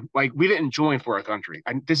country. Like we didn't join for our country.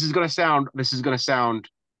 And this is gonna sound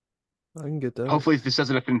I can get that. hopefully this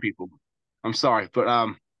doesn't offend people. I'm sorry, but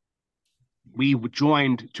we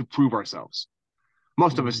joined to prove ourselves.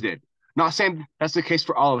 Most of us did. Not saying that's the case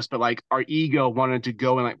for all of us, but like our ego wanted to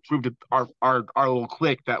go and like prove to our little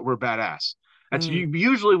clique that we're badass. That's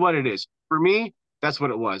usually what it is. For me, that's what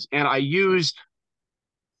it was. And I used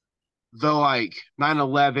the like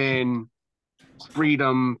 9/11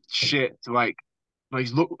 freedom shit to like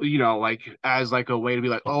look, like as like a way to be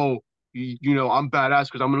like, oh, I'm badass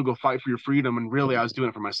because I'm gonna go fight for your freedom, and really I was doing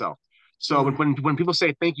it for myself. So when people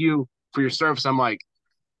say thank you for your service, I'm like,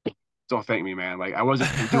 don't thank me, man. Like I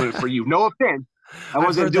wasn't doing it for you. No offense, I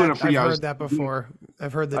wasn't doing it for you. I've heard that before.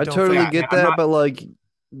 I've heard that. I Don't totally get that, not, but like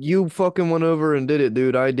you fucking went over and did it,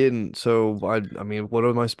 dude. I didn't. So I mean, what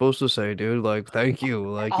am I supposed to say, dude? Like, thank you.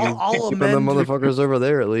 Like I'll keeping the motherfuckers over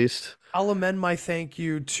there at least. I'll amend my thank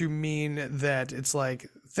you to mean that it's like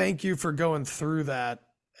thank you for going through that,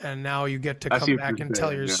 and now you get to come back and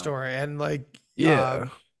tell your story. And like, yeah,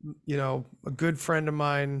 a good friend of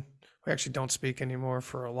mine. We actually don't speak anymore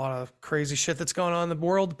for a lot of crazy shit that's going on in the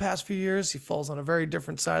world the past few years. He falls on a very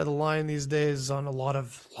different side of the line these days on a lot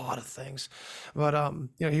of things. But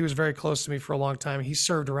he was very close to me for a long time. He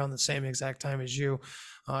served around the same exact time as you.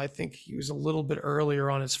 I think he was a little bit earlier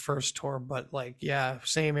on his first tour, but like, yeah,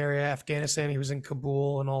 same area, Afghanistan. He was in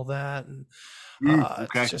Kabul and all that. And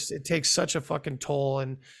okay. it's just, it takes such a fucking toll.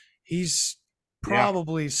 And he's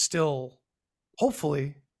probably still,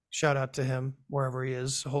 hopefully, shout out to him wherever he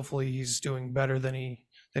is. Hopefully he's doing better than he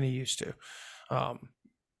used to.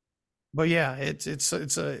 But yeah, it's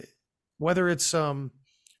a, whether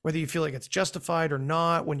you feel like it's justified or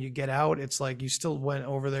not, when you get out, it's like you still went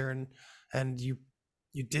over there and you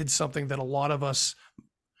did something that a lot of us,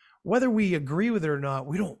 whether we agree with it or not,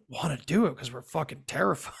 we don't want to do it because we're fucking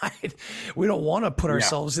terrified. We don't want to put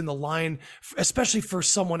ourselves in the line, especially for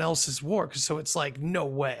someone else's war. So it's like, no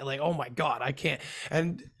way. Like, oh my God, I can't.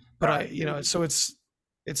 But so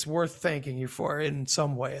it's worth thanking you for it in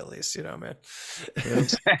some way, at least, man.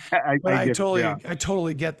 I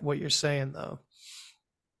totally get what you're saying though.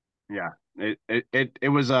 Yeah.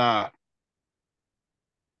 It was a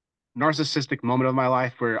narcissistic moment of my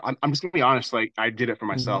life where I'm just gonna be honest, like I did it for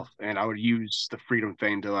myself and I would use the freedom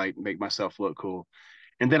thing to like make myself look cool.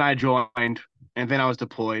 And then I joined and then I was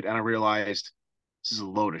deployed and I realized this is a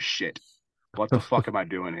load of shit. What the fuck am I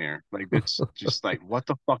doing here? Like it's just like what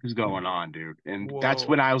the fuck is going on, dude? And that's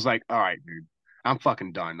when I was like, all right, dude, I'm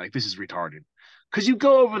fucking done. Like this is retarded. Cause you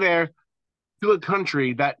go over there to a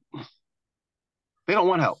country that they don't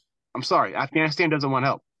want help. I'm sorry, Afghanistan doesn't want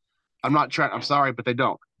help. I'm sorry, but they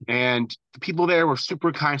don't. And the people there were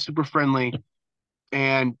super kind, super friendly,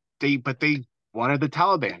 and they wanted the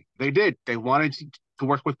Taliban. They did. They wanted to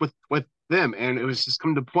work with them, and it was just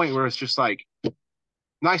come to the point where it's just like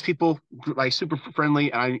nice people, like super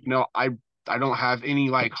friendly. And I don't have any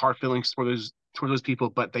like hard feelings for those people,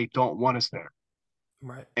 but they don't want us there.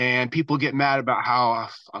 Right. And people get mad about how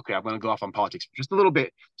okay, I'm gonna go off on politics just a little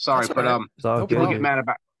bit. Sorry, but people get mad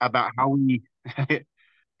about how we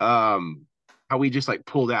how we just like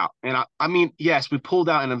pulled out. And I mean, yes, we pulled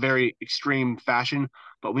out in a very extreme fashion,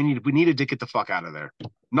 but we needed to get the fuck out of there.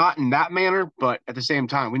 Not in that manner, but at the same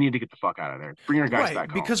time, we need to get the fuck out of there. Bring your guys back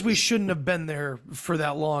home. Because we shouldn't have been there for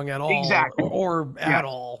that long at all. Exactly. Or at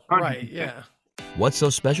all. 100%. Right, yeah. What's so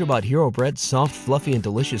special about Hero Bread's soft, fluffy, and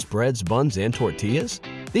delicious breads, buns, and tortillas?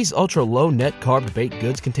 These ultra-low net-carb baked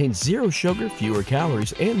goods contain zero sugar, fewer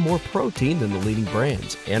calories, and more protein than the leading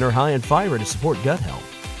brands, and are high in fiber to support gut health.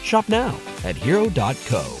 Shop now at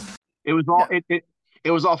hero.co. It was all it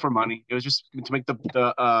was all for money. It was just to make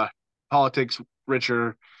the politics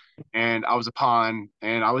richer, and I was a pawn,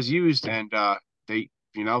 and I was used, and they,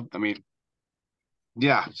 I mean,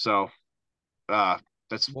 yeah. So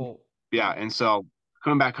that's yeah, and so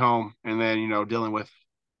coming back home, and then dealing with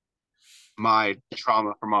my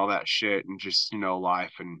trauma from all that shit, and just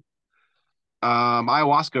life, and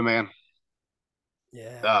ayahuasca, man.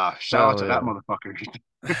 Yeah. Shout out to that motherfucker.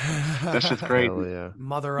 That's just crazy.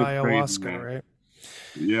 Mother ayahuasca, crazy, right?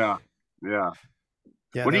 Yeah.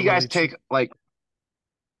 What do you guys take like?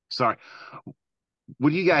 Sorry.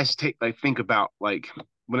 What do you guys think about like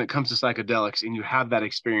when it comes to psychedelics and you have that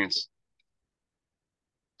experience,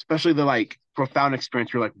 especially the like profound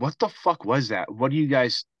experience? You're like, what the fuck was that? What do you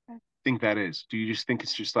guys think that is? Do you just think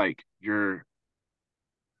it's just like your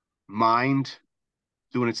mind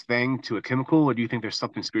doing its thing to a chemical, or do you think there's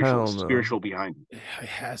something Hell no. spiritual behind it? It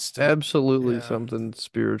has to. Absolutely Yeah. something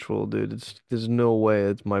spiritual, dude. There's no way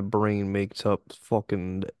it's my brain makes up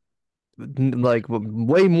fucking like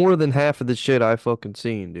way more than half of the shit I fucking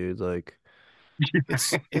seen, dude. Like,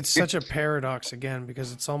 It's such a paradox again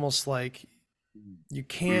because it's almost like you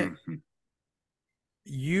can't Mhm.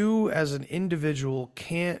 you as an individual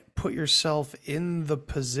can't put yourself in the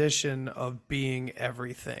position of being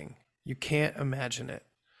everything. You can't imagine it.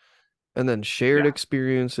 and then shared Yeah,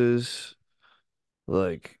 experiences,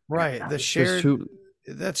 like, Right. The just shared who,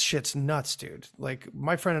 that shit's nuts, dude. Like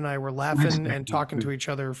my friend and I were laughing and talking to each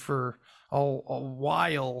other for a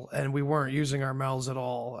while and we weren't using our mouths at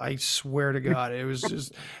all. I swear to God. It was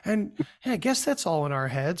just and yeah, I guess that's all in our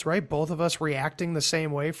heads, right? Both of us reacting the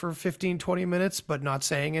same way for 15, 20 minutes, but not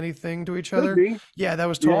saying anything to each could other. be. Yeah, that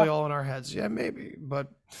was Yeah, totally all in our heads. Yeah, maybe. But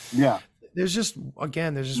yeah. there's just way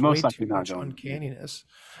Most likely too not much going. uncanniness.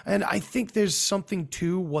 And I think there's something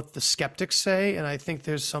to what the skeptics say, and I think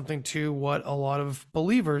there's something to what a lot of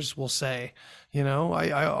believers will say. You know,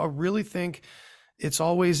 I really think it's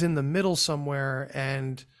always in the middle somewhere,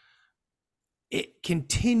 and it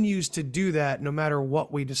continues to do that no matter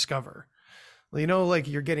what we discover. You know, like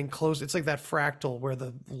you're getting close. It's like that fractal where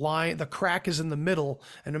the crack is in the middle,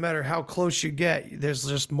 and no matter how close you get, there's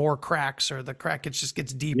just more cracks, or the crack just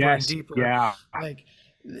gets deeper and Yes, deeper. yeah. Like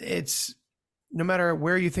it's no matter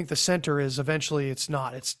where you think the center is, eventually it's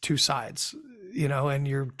not. It's two sides, you know, and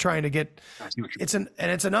you're trying to get I see what you it's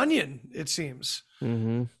an onion, it seems.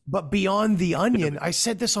 mm-hmm. But beyond the mean. onion, I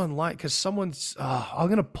said this online because I'm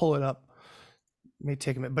gonna pull it up. It may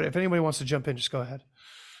take a minute, but if anybody wants to jump in, just go ahead.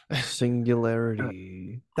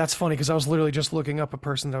 Singularity. That's funny because I was literally just looking up a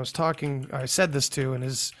person that I said this to, and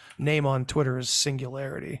his name on Twitter is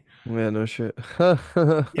Singularity. Yeah, no shit.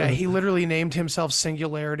 Yeah, he literally named himself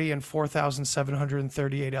Singularity and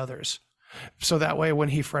 4,738 others. So that way, when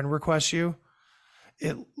he friend requests you,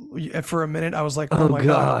 for a minute, I was like, oh Oh my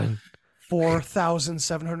God, God.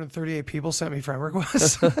 4,738 people sent me friend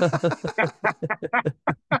requests.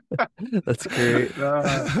 That's great.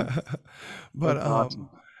 But That's awesome.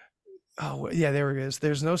 oh yeah, there it is.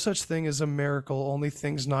 There's no such thing as a miracle, only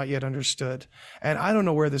things not yet understood. And I don't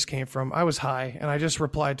know where this came from. I was high and I just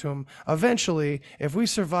replied to him. Eventually, if we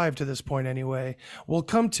survive to this point anyway, we'll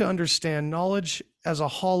come to understand knowledge as a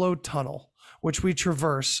hollow tunnel, which we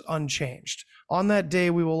traverse unchanged. On that day,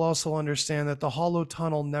 we will also understand that the hollow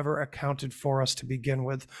tunnel never accounted for us to begin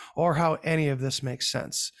with, or how any of this makes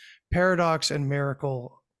sense. Paradox and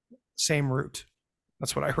miracle, same root.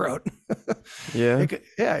 That's what I wrote. Yeah.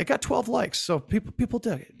 It got 12 likes. So people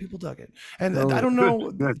dug it. People dug it. And Oh, I don't know,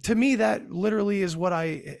 Good. to me, that literally is what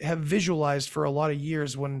I have visualized for a lot of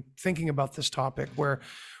years when thinking about this topic, where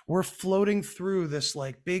we're floating through this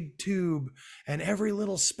like big tube, and every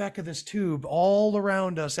little speck of this tube all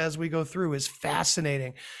around us as we go through is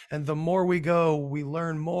fascinating. And the more we go, we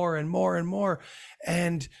learn more and more and more.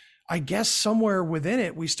 And I guess somewhere within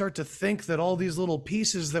it, we start to think that all these little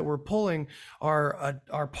pieces that we're pulling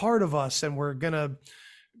are part of us, and we're gonna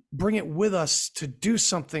bring it with us to do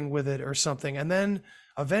something with it or something. And then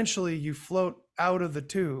eventually, you float out of the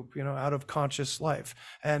tube, you know, out of conscious life,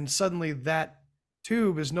 and suddenly that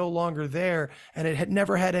tube is no longer there, and it had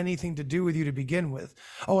never had anything to do with you to begin with.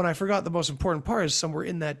 Oh, and I forgot the most important part is somewhere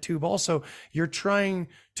in that tube also, you're trying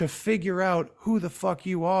to figure out who the fuck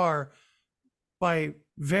you are by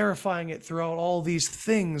verifying it throughout all these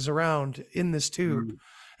things around in this tube. Mm.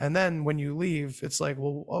 And then when you leave, it's like,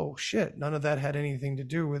 well, oh shit, none of that had anything to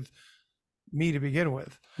do with me to begin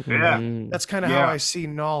with. Yeah. That's kind of how I see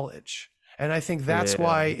knowledge. And I think that's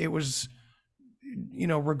why it was, you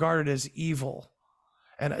know, regarded as evil.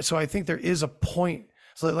 And so I think there is a point,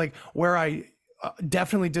 so like where I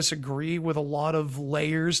definitely disagree with a lot of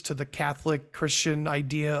layers to the Catholic Christian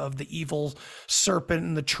idea of the evil serpent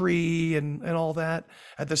in the tree and all that.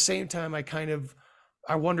 At the same time,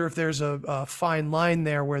 I wonder if there's a fine line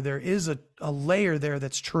there where there is a layer there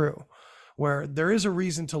that's true, where there is a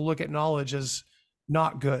reason to look at knowledge as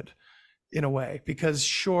not good in a way, because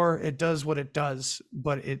sure, it does what it does,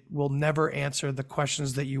 but it will never answer the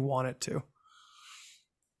questions that you want it to.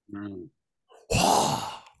 Mm.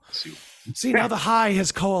 See, now the high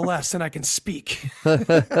has coalesced and I can speak.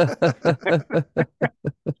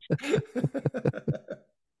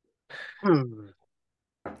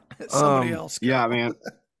 Somebody else. Yeah, man.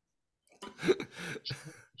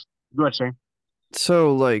 Go ahead, Shane.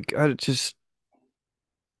 So like I'm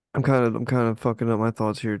kind of fucking up my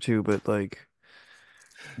thoughts here too, but like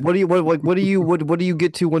what do you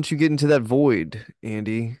get to once you get into that void,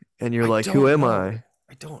 Andy? And you're I like, who don't am know. I?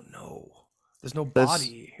 I don't know. There's no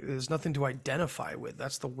body. There's nothing to identify with.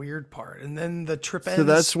 That's the weird part. And then the trip ends. So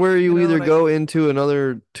that's where you either go into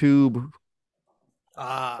another tube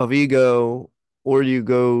of ego, or you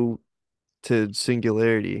go to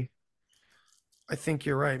singularity. I think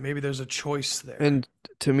you're right. Maybe there's a choice there. And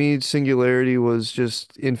to me, singularity was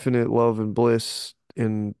just infinite love and bliss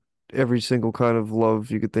in every single kind of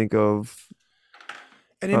love you could think of.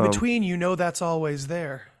 And in between, you know that's always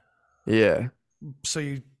there. Yeah. So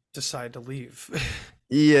you decide to leave.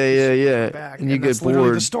 Yeah. Back. And you that's get literally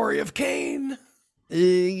bored. the story of Cain.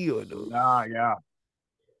 Yeah.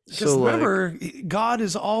 Because remember, God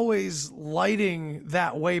is always lighting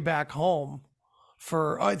that way back home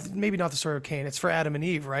for maybe not the story of Cain. It's for Adam and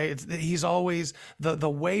Eve, right? He's always the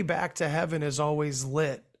way back to heaven is always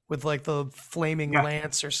lit with like the flaming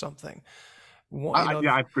lance or something.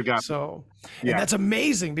 I forgot. So, and that's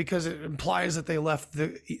amazing because it implies that they left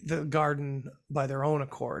the garden by their own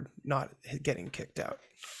accord, not getting kicked out.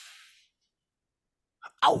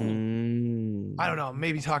 Ow. I don't know.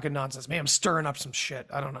 Maybe talking nonsense. Maybe I'm stirring up some shit.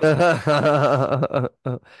 I don't know.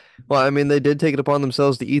 Well, I mean, they did take it upon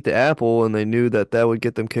themselves to eat the apple, and they knew that would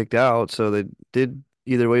get them kicked out. So they did,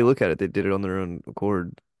 either way you look at it, they did it on their own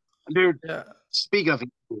accord. Dude, speak of, it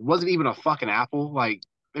wasn't even a fucking apple. Like,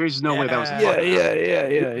 there's no way that was a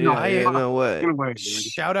Yeah. No way.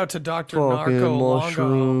 Shout out to Dr. Fucking Narco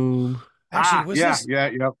mushroom. Longo. Actually, yep.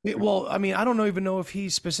 Well, I mean, I don't even know if he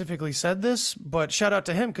specifically said this, but shout out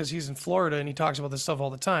to him because he's in Florida and he talks about this stuff all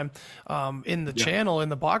the time. In the channel, in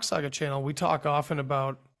the Box Saga channel, we talk often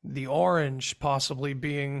about the orange possibly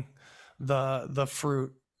being the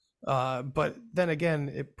fruit. But then again,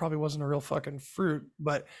 it probably wasn't a real fucking fruit.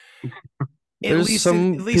 But there's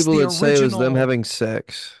some people that say it was them having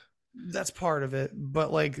sex. That's part of it.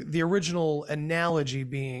 But like the original analogy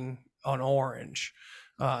being an orange.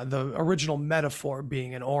 The original metaphor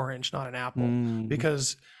being an orange, not an apple,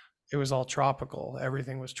 because it was all tropical.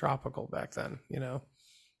 Everything was tropical back then, you know.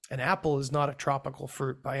 An apple is not a tropical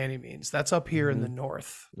fruit by any means. That's up here in the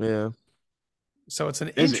north. Yeah. So it's an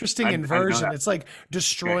interesting inversion. It's like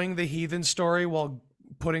destroying the heathen story while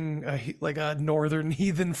putting a northern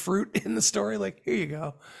heathen fruit in the story. Like, here you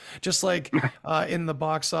go. Just like in the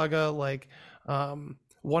Box Saga, like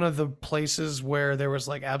one of the places where there was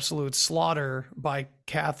like absolute slaughter by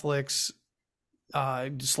Catholics,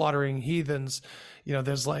 slaughtering heathens, you know,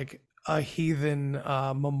 there's like a heathen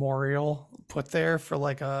memorial put there for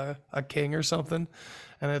like a king or something.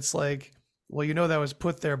 And it's like, well, you know, that was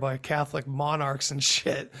put there by Catholic monarchs and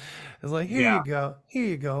shit. It's like, here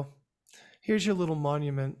you go. Here's your little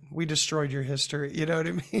monument. We destroyed your history. You know what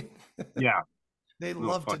I mean? Yeah. They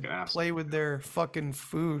love to play with their fucking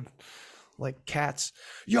food. Like cats.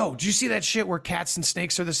 Yo, did you see that shit where cats and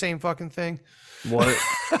snakes are the same fucking thing? What?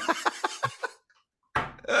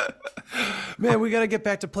 Man, we got to get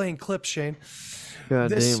back to playing clips, Shane. God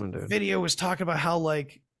this damn it, dude. video was talking about how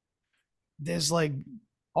like there's like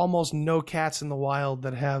almost no cats in the wild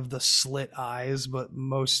that have the slit eyes, but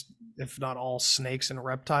most, if not all, snakes and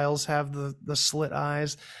reptiles have the slit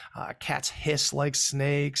eyes. Cats hiss like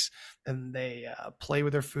snakes, and they play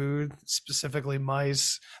with their food, specifically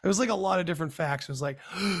mice. There was like a lot of different facts. It was like,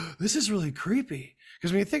 this is really creepy.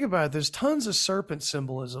 Because when you think about it, there's tons of serpent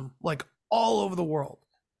symbolism, like all over the world,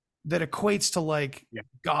 that equates to like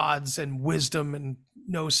gods and wisdom and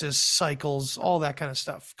gnosis, cycles, all that kind of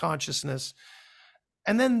stuff, consciousness.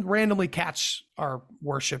 And then randomly cats are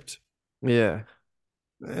worshipped. Yeah.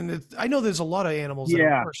 And I know there's a lot of animals that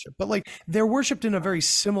are worshipped, but like they're worshipped in a very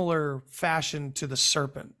similar fashion to the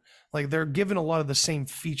serpent. Like they're given a lot of the same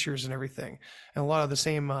features and everything, and a lot of the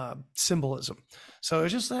same symbolism. So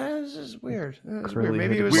it's just weird. It was weird.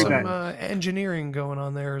 Maybe it was some engineering going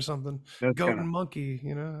on there or something. Goat and monkey,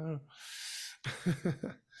 you know.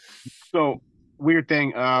 So weird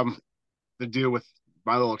thing. The deal with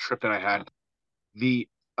my little trip that I had, the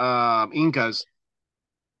Incas,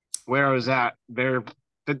 where I was at,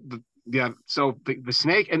 so the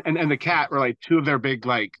snake and the cat were like two of their big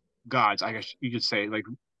like gods, I guess you could say, like.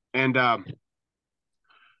 And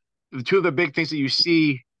the two of the big things that you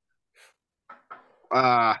see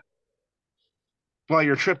while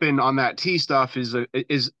you're tripping on that tea stuff is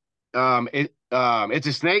it's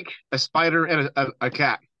a snake, a spider, and a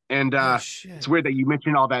cat. And it's weird that you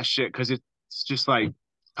mentioned all that shit, because it's just like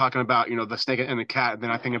talking about, you know, the snake and the cat. And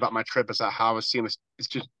then I think about my trip as how I was seeing this. It's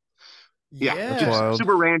just just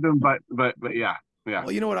super random, but yeah. Yeah.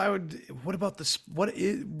 Well, you know what about this? What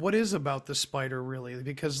is about the spider really?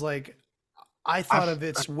 Because like I thought of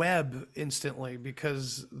its web instantly,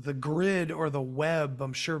 because the grid or the web,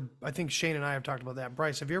 I think Shane and I have talked about that.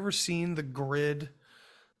 Bryce, have you ever seen the grid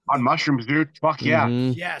On mushrooms, dude. Fuck yeah.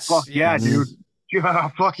 Yes. Fuck yeah, dude. Yeah,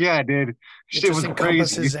 fuck yeah, dude. It Shit just was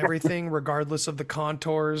encompasses crazy. everything, regardless of the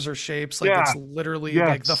contours or shapes. Like it's literally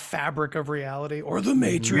like the fabric of reality or the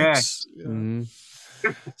Matrix. Yes.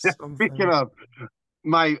 Speaking of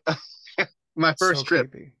my my first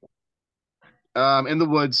trip, creepy. in the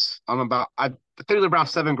woods, I think it was about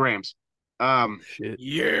 7 grams. Shit.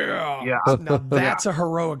 Yeah. Now that's a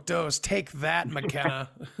heroic dose. Take that, McKenna.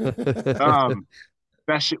 That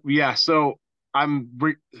shit. Yeah. So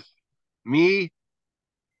me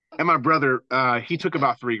and my brother, he took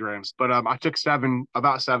about 3 grams, but I took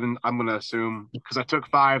about 7. I'm gonna assume because I took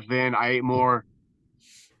 5, then I ate more.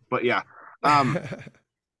 But yeah,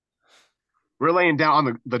 we're laying down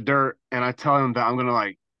on the dirt, and I tell him that I'm gonna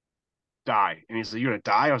like die, and he's like, "You're gonna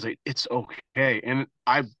die?" I was like, "It's okay," and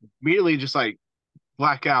I immediately just like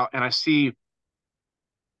black out, and I see.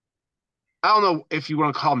 I don't know if you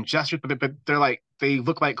want to call them gestures, but they're like they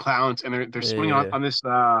look like clowns, and they're swinging on this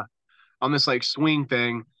like swing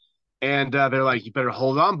thing. And they're like, "You better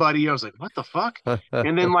hold on, buddy." I was like, "What the fuck?"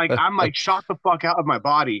 And then like I'm like shot the fuck out of my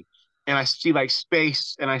body, and I see like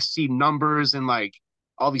space, and I see numbers, and like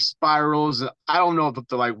all these spirals. I don't know if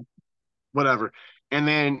they're like whatever. And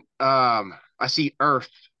then I see Earth,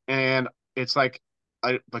 and it's like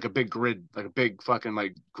a big grid, like a big fucking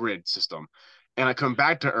like grid system. And I come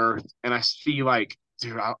back to Earth, and I see like,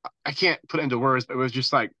 dude, I can't put it into words, but it was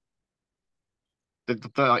just like the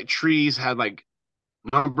like trees had like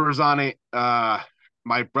numbers on it.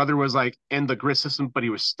 My brother was like in the grid system, but he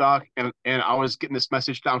was stuck, and I was getting this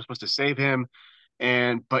message that I'm supposed to save him,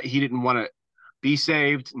 but he didn't want to be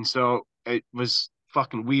saved, and so it was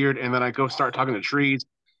fucking weird. And then I go start talking to trees,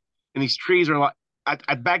 and these trees are like,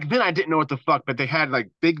 I back then I didn't know what the fuck, but they had like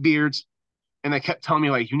big beards, and they kept telling me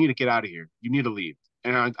like, "You need to get out of here, you need to leave."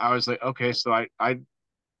 And I was like, okay, so I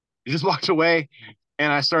just walked away,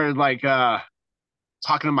 and I started like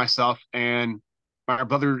talking to myself, and my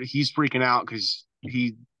brother, he's freaking out because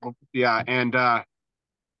and I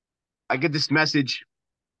get this message.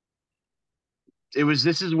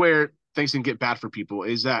 This is where things can get bad for people,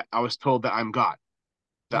 is that I was told that I'm God,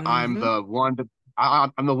 that I'm the one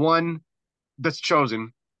I'm the one that's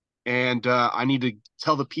chosen, and I need to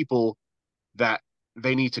tell the people that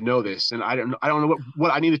they need to know this. And I don't know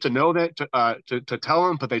what I needed to know that to tell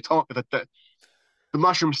them, but they told that the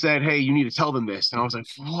mushroom said, "Hey, you need to tell them this." And I was like,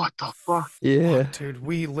 "What the fuck?" Yeah. Fuck,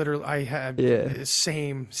 dude, I had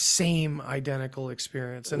same identical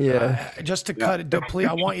experience. And just to cut it, please,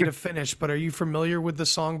 I want you to finish, but are you familiar with the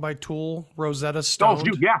song by Tool, Rosetta Stone? Oh,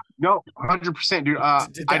 dude, yeah. No, 100%, dude.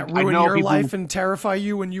 Did that ruin your life and terrify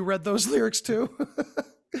you when you read those lyrics too?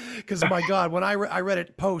 Because my God, when I read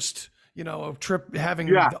it post, a trip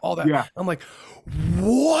having all that, I'm like,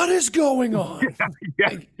 what is going on?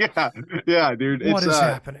 Yeah, dude. What is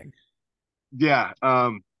happening? Yeah.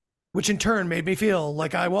 Which in turn made me feel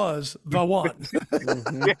like I was the one.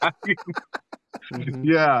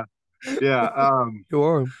 Yeah. You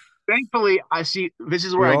are. Thankfully, I see. This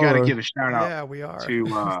is where I got to give a shout out. Yeah, we are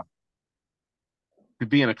to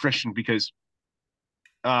being a Christian, because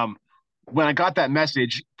when I got that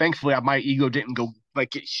message, thankfully my ego didn't go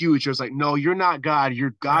like get huge. I was like, "No, you're not God.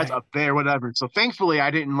 Your God's up there, whatever." So thankfully, I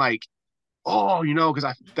didn't like, because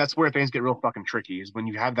that's where things get real fucking tricky, is when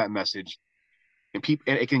you have that message, and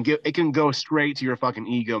it can go straight to your fucking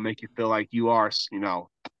ego, make you feel like you are,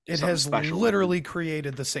 It has special. Literally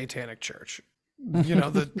created the Satanic Church.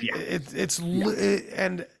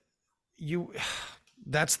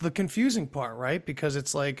 That's the confusing part, right? Because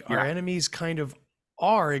it's like our enemies kind of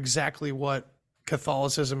are exactly what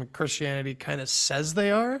Catholicism and Christianity kind of says they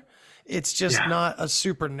are. It's just not a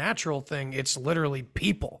supernatural thing. It's literally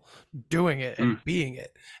people doing it and being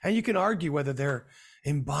it. And you can argue whether they're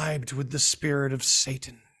imbibed with the spirit of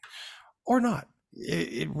Satan or not.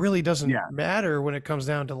 It really doesn't matter when it comes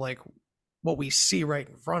down to like what we see right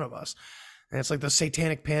in front of us. And it's like the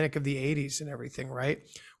satanic panic of the 80s and everything, right?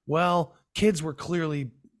 Well, kids were clearly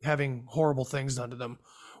having horrible things done to them.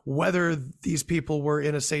 Whether these people were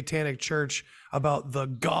in a satanic church about the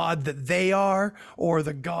God that they are, or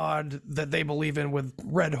the God that they believe in with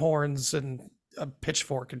red horns and a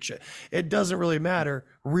pitchfork and shit, it doesn't really matter.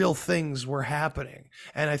 Real things were happening.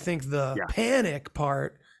 And I think the panic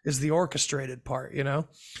part is the orchestrated part,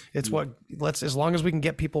 it's as long as we can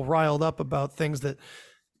get people riled up about things that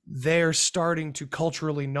they're starting to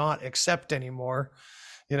culturally not accept anymore,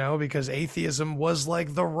 because atheism was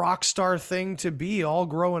like the rock star thing to be all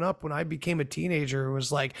growing up. When I became a teenager, it was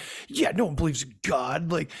like, no one believes in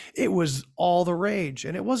God. Like, it was all the rage.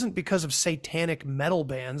 And it wasn't because of satanic metal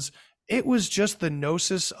bands. It was just the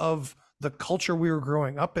gnosis of the culture we were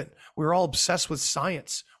growing up in. We were all obsessed with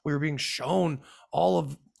science. We were being shown all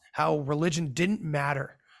of how religion didn't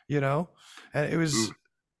matter, and it was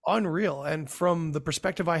unreal. And from the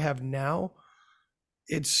perspective I have now,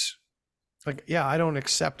 it's like, yeah, I don't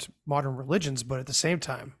accept modern religions, but at the same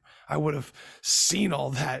time, I would have seen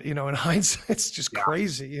all that, in hindsight. It's just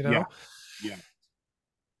crazy, Yeah.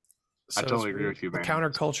 So I totally agree with you, the man.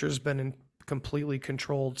 counterculture has been completely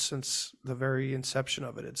controlled since the very inception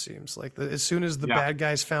of it. It seems like as soon as the bad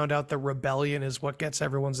guys found out the rebellion is what gets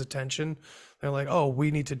everyone's attention, they're like, oh,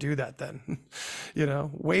 we need to do that then.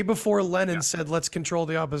 Way before Lenin said, let's control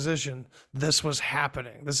the opposition, this was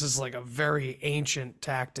happening. This is like a very ancient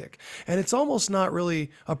tactic. And it's almost not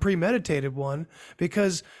really a premeditated one,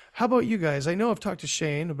 because how about you guys? I know I've talked to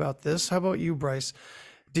Shane about this. How about you, Bryce?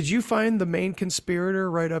 Did you find the main conspirator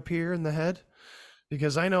right up here in the head?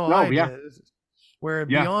 Because I know I did. Where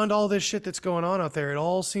beyond all this shit that's going on out there, it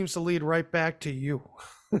all seems to lead right back to you.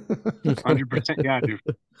 100%. Yeah, dude.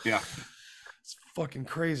 Yeah. It's fucking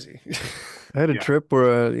crazy. I had a trip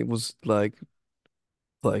where it was like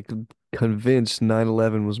convinced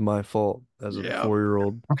 9/11 was my fault as a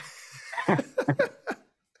 4-year-old.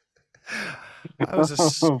 I was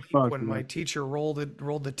asleep when my teacher rolled the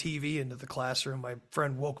TV into the classroom. My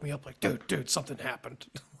friend woke me up like, dude, something happened.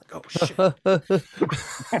 I'm like, oh shit.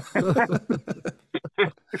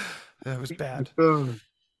 That was bad. I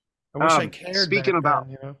wish I cared. Speaking about,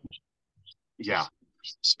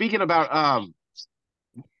 Speaking about,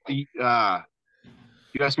 you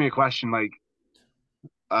asked me a question like,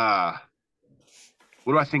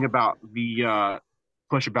 what do I think about the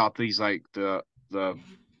push about these, like the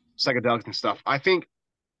psychedelics and stuff? I think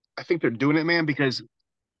they're doing it, man, because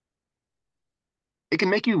it can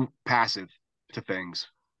make you passive to things,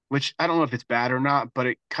 which I don't know if it's bad or not, but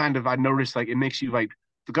it kind of, I noticed, like, it makes you, like,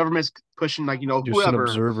 the government's pushing, like, Just whoever, an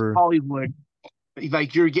observer. Hollywood,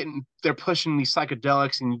 like, they're pushing these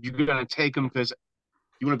psychedelics and you're gonna take them because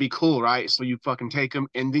you want to be cool, right? So you fucking take them,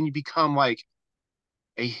 and then you become like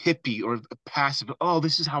a hippie or a passive. Oh,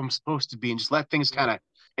 this is how I'm supposed to be, and just let things kind of,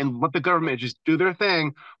 and let the government just do their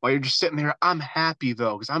thing while you're just sitting there. I'm happy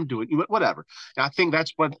though because I'm doing whatever. And I think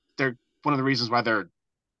that's what one of the reasons why they're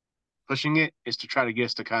pushing it is to try to get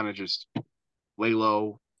us to kind of just lay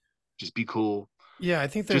low, just be cool. Yeah, I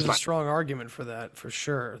think there's a strong argument for that, for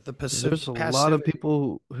sure. There's a lot of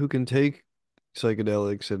people who can take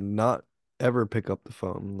psychedelics and not ever pick up the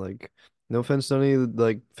phone. Like, no offense to any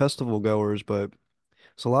like festival goers, but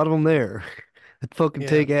there's a lot of them there that fucking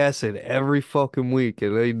take acid every fucking week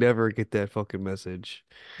and they never get that fucking message.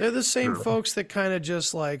 They're the same folks that kind of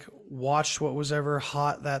just like watched what was ever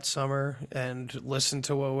hot that summer and listened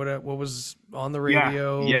to what was on the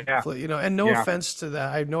radio. And no offense to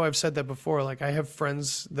that. I know I've said that before. Like, I have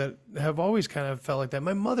friends that have always kind of felt like that.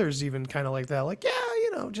 My mother's even kind of like that. Like,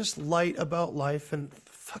 just light about life, and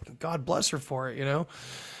fucking God bless her for it,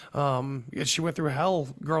 she went through hell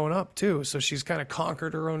growing up too, so she's kind of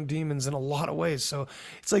conquered her own demons in a lot of ways. So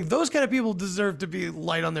it's like those kind of people deserve to be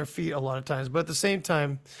light on their feet a lot of times, but at the same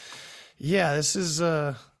time, this is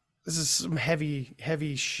some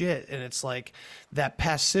heavy shit. And it's like that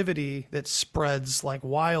passivity that spreads like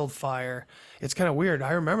wildfire. It's kind of weird.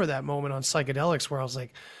 I remember that moment on psychedelics where I was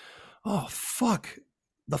like, oh fuck,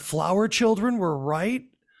 the flower children were right.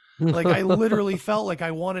 Like, I literally felt like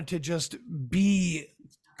I wanted to just be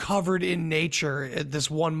covered in nature at this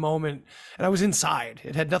one moment, and I was inside.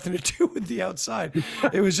 It had nothing to do with the outside.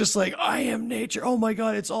 It was just like, I am nature. Oh my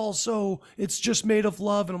God, it's just made of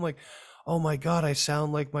love. And I'm like, oh my God, I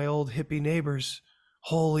sound like my old hippie neighbors.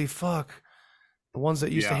 Holy fuck. The ones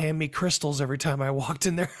that used to hand me crystals every time I walked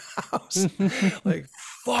in their house. Like,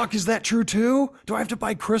 fuck, is that true too? Do I have to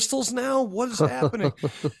buy crystals now? What is happening?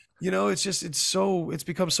 It's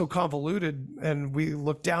become so convoluted, and we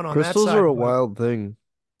look down on crystals that side. Are a wild thing.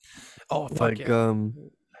 Oh, fuck like, yeah.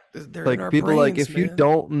 They're like people brains, like, if you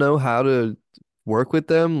don't know how to work with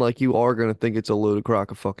them, like, you are going to think it's a load of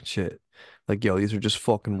crock of fucking shit. Like, yo, these are just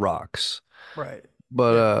fucking rocks. Right.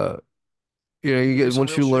 But, you get,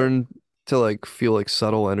 once you learn to like feel like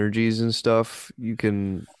subtle energies and stuff, you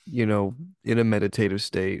can, in a meditative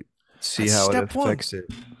state, see how it affects it.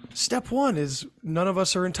 Step one is none of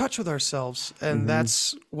us are in touch with ourselves, and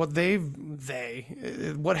that's what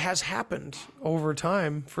what has happened over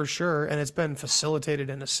time, for sure. And it's been facilitated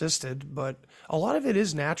and assisted, but a lot of it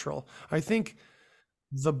is natural. I think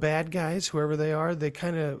the bad guys, whoever they are,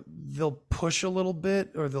 they'll push a little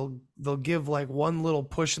bit, or they'll give like one little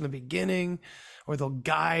push in the beginning, or they'll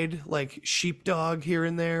guide like sheepdog here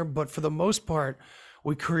and there. But for the most part,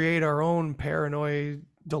 we create our own paranoid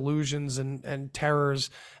delusions and terrors,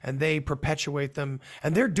 and they perpetuate them,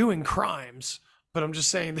 and they're doing crimes. But I'm just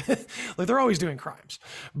saying that, like, they're always doing crimes,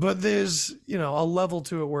 but there's, you know, a level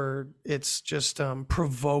to it where it's just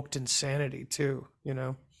provoked insanity too, you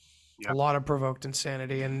know. A lot of provoked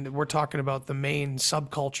insanity, and we're talking about the main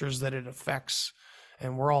subcultures that it affects,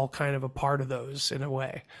 and we're all kind of a part of those in a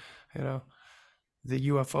way, you know, the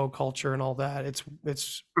UFO culture and all that.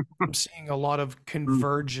 It's I'm seeing a lot of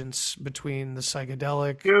convergence between the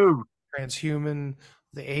psychedelic, transhuman,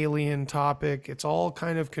 the alien topic. It's all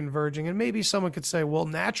kind of converging, and maybe someone could say, well,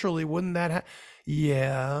 naturally, wouldn't that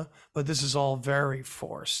yeah, but this is all very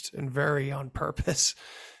forced and very on purpose.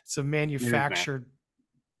 It's a manufactured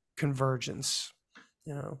convergence,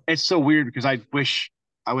 you know. It's so weird because I wish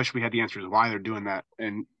we had the answers why they're doing that.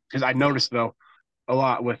 And because I noticed though a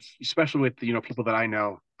lot with, especially with, you know, people that I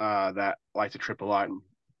know that like to trip a lot, and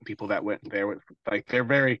people that went there with, like, they're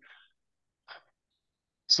very,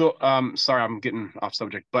 so sorry, I'm getting off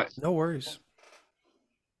subject, but no worries.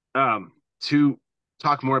 To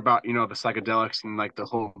talk more about, you know, the psychedelics and like the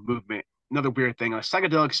whole movement, another weird thing, like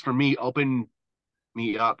psychedelics for me opened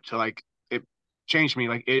me up to, like, changed me.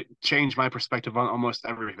 Like, it changed my perspective on almost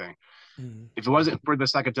everything. If it wasn't for the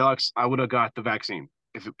psychedelics, I would have got the vaccine.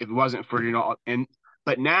 If it wasn't for, you know,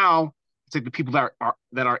 but now it's like the people that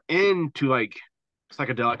are into like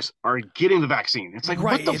psychedelics are getting the vaccine. It's like,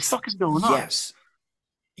 right, what the fuck is going on? Yes.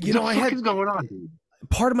 You know, what is going on, dude?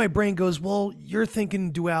 Part of my brain goes, well, you're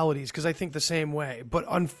thinking dualities, because I think the same way. But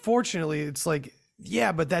unfortunately, it's like,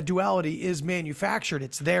 yeah, but that duality is manufactured.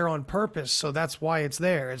 It's there on purpose. So that's why it's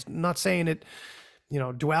there. It's not saying it, you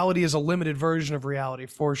know, duality is a limited version of reality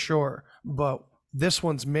for sure, but this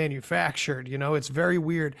one's manufactured. You know, it's very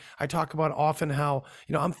weird. I talk about often how,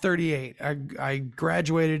 you know, I'm 38. I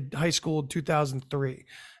graduated high school in 2003,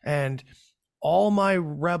 and all my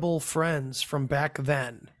rebel friends from back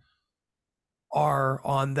then are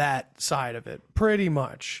on that side of it pretty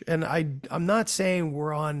much. And I'm not saying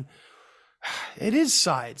we're on, it is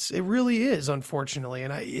sides. It really is, unfortunately.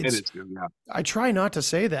 And I try not to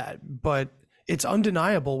say that, but it's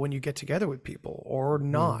undeniable when you get together with people or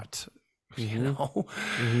not, you know.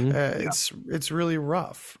 It's really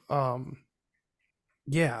rough.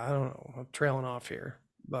 Yeah, I don't know. I'm trailing off here,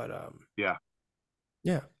 but yeah.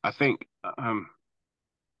 I think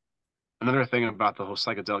another thing about the whole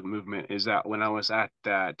psychedelic movement is that when I was at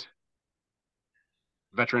that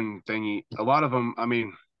veteran thingy, a lot of them, I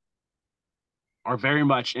mean, are very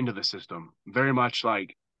much into the system, very much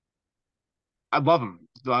like, I love them.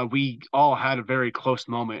 We all had a very close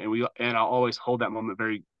moment, and I'll always hold that moment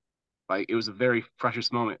very, like, it was a very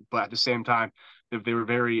precious moment. But at the same time, they were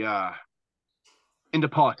very into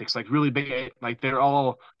politics, like really big. Like, they're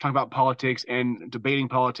all talking about politics and debating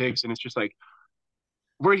politics, and it's just like,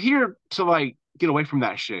 we're here to, like, get away from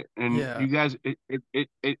that shit. And you guys, it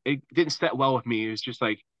didn't set well with me. It was just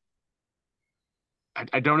like,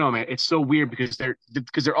 I don't know, man. It's so weird because they're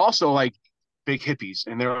also like big hippies,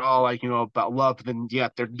 and they're all like, you know, about love. But then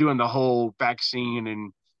they're doing the whole vaccine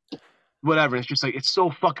and whatever. It's just like, it's so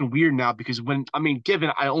fucking weird now, because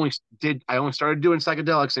given I only started doing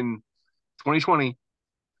psychedelics in 2020,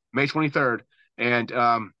 May 23rd, and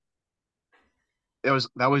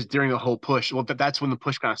that was during the whole push. Well, that's when the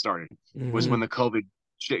push kind of started. Was when the COVID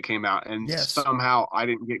shit came out, and somehow I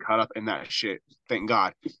didn't get caught up in that shit. Thank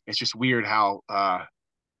God. It's just weird how that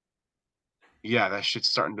shit's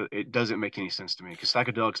starting to, it doesn't make any sense to me, because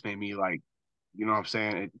psychedelics made me, like, you know what I'm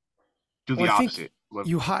saying, do the opposite.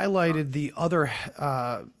 You highlighted the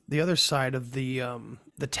other side of the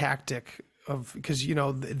tactic of, because, you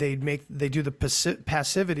know, they do the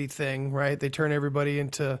passivity thing, right? They turn everybody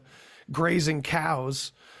into grazing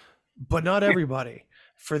cows, but not everybody.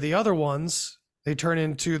 For the other ones, they turn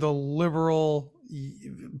into the liberal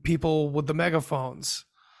people with the megaphones,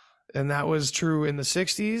 and that was true in the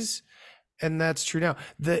 60s, and that's true now.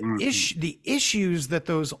 The issues that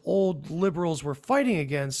those old liberals were fighting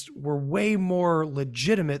against were way more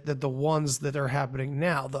legitimate than the ones that are happening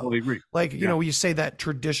now, though. Totally agree. Like, you know, you say that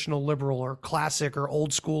traditional liberal or classic or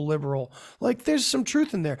old school liberal, like, there's some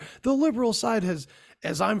truth in there. The liberal side has,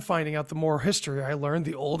 as I'm finding out, the more history I learn,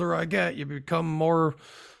 the older I get, you become more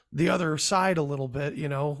the other side a little bit, you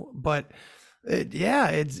know. But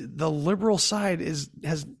it's the liberal side has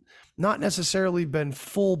not necessarily been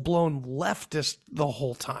full blown leftist the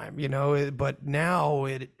whole time, you know, but now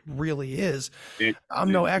it really is.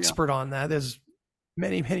 I'm no expert on that. There's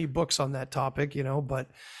many, many books on that topic, you know, but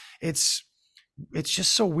it's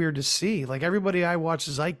just so weird to see, like, everybody I watch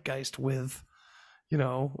Zeitgeist with,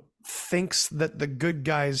 thinks that the good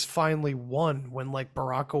guys finally won when like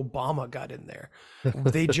Barack Obama got in there.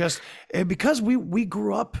 They just because we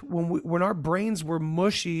grew up when our brains were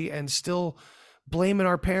mushy and still blaming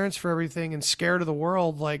our parents for everything and scared of the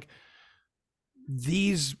world, like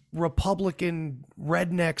these Republican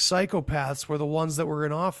redneck psychopaths were the ones that were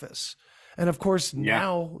in office. And of course,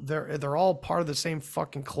 now they're all part of the same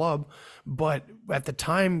fucking club. But at the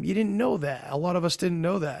time, you didn't know that. A lot of us didn't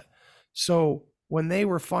know that. So when they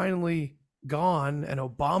were finally gone and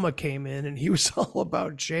Obama came in and he was all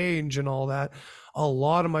about change and all that, a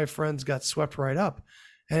lot of my friends got swept right up.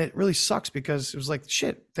 And it really sucks because it was like,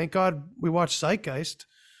 shit, thank God we watched Zeitgeist,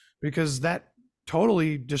 because that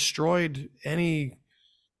totally destroyed any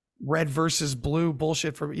red versus blue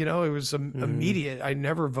bullshit for, it was immediate. I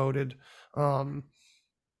never voted.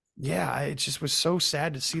 It just was so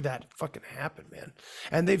sad to see that fucking happen, man.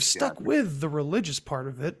 And they've stuck with the religious part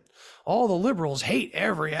of it. All the liberals hate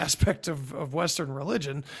every aspect of Western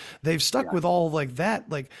religion. They've stuck with all like that.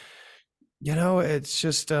 Like, it's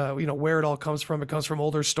just, where it all comes from. It comes from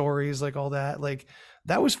older stories, like all that. Like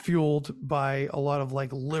that was fueled by a lot of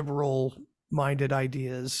like liberal minded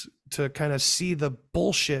ideas to kind of see the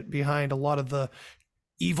bullshit behind a lot of the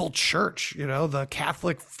evil church, the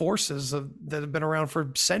Catholic forces that have been around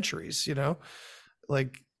for centuries,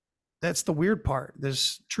 like that's the weird part.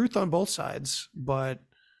 There's truth on both sides, but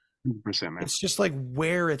 100%, man. It's just like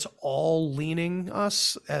where it's all leaning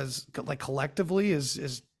us as like collectively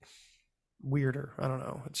is weirder. I don't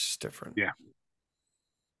know. It's just different. Yeah.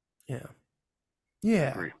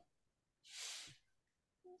 Agree.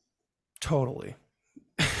 Totally.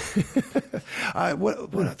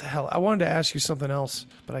 What the hell? I wanted to ask you something else,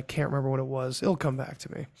 but I can't remember what it was. It'll come back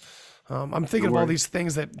to me. I'm thinking of all these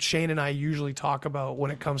things that Shane and I usually talk about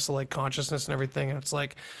when it comes to like consciousness and everything. And it's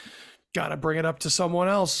like, gotta bring it up to someone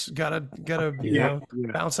else. Gotta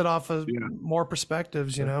bounce it off of more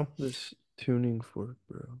perspectives, This tuning fork,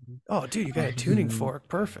 bro. Oh, dude, you got a tuning fork.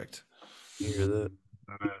 Perfect. You hear that?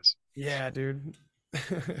 That is. Yeah, dude.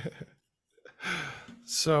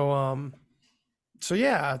 So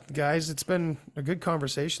yeah, guys, it's been a good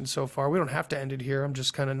conversation so far. We don't have to end it here. I'm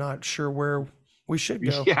just kind of not sure where we should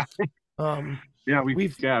go.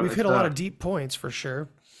 We've hit a lot of deep points for sure.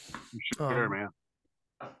 Sure, man.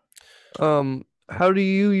 How do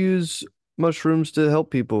you use mushrooms to help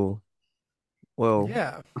people? Well,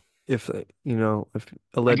 if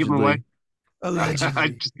allegedly. I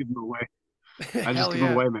just give them away. I just give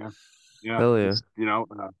them away, man. Yeah. Hell yeah.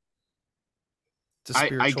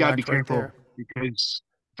 I gotta be careful because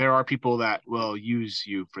there are people that will use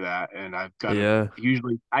you for that, and I've got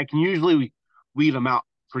I can usually weed them out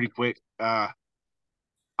pretty quick. I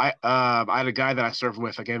had a guy that I served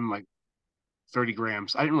with. I gave him like 30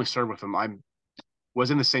 grams. I didn't really serve with him. I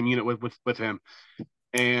was in the same unit with him,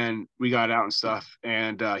 and we got out and stuff.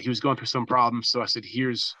 And he was going through some problems, so I said,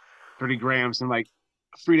 "Here's 30 grams." And like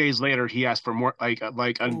 3 days later, he asked for more, like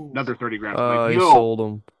another 30 grams. I sold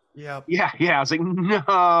him. Yeah. I was like,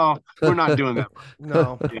 no, we're not doing that.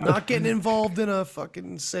 No, not getting involved in a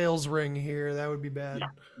fucking sales ring here. That would be bad.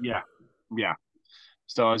 Yeah.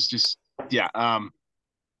 So it's just, but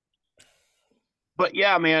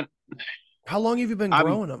yeah, man. How long have you been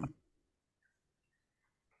growing them?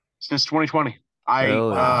 Since 2020.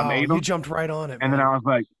 You jumped right on it, and then I was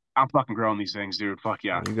like, I'm fucking growing these things, dude. Fuck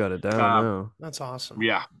yeah. You got it down now. That's awesome.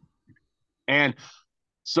 Yeah. And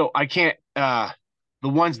so I can't, the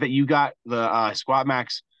ones that you got, the Squat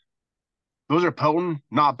Max, those are potent,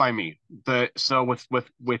 not by me. So with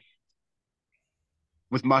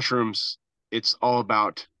mushrooms, it's all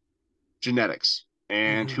about genetics.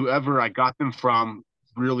 And whoever I got them from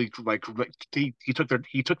really he took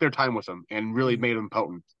their time with them and really made them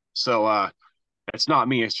potent. So it's not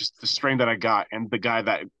me, it's just the strain that I got and the guy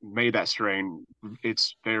that made that strain.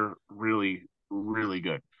 They're really, really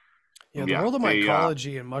good. Yeah, the world of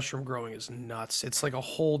mycology and mushroom growing is nuts. It's like a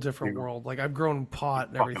whole different world. Like I've grown pot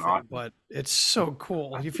and everything, awesome. But it's so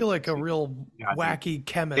cool. You feel like a real wacky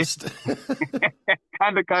chemist.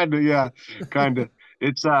 Kind of, yeah. Kind of.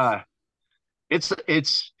 It is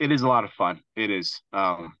a lot of fun. It is.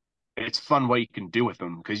 It's fun what you can do with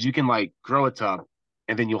them because you can like grow a tub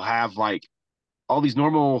and then you'll have like all these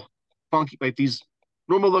normal funky, like these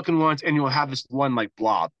normal looking ones, and you'll have this one like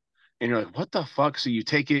blob. And you're like, what the fuck? So you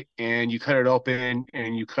take it and you cut it open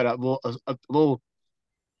and you cut out a little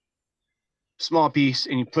small piece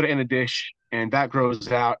and you put it in a dish and that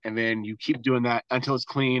grows out. And then you keep doing that until it's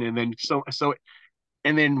clean. And then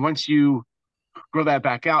and then once you grow that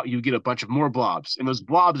back out, you get a bunch of more blobs. And those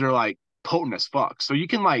blobs are like potent as fuck. So you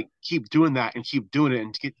can like keep doing that and keep doing it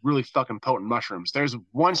and get really fucking potent mushrooms. There's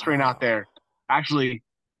one strain out there. actually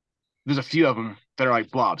there's a few of them that are like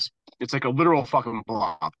blobs. It's like a literal fucking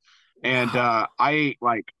blob. And Wow. I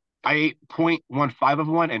ate 0.15 of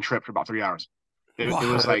one and tripped for about 3 hours. It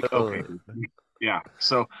was Wow. like, okay, yeah.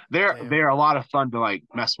 So Damn. they're a lot of fun to like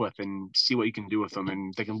mess with and see what you can do with them,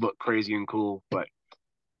 and they can look crazy and cool, but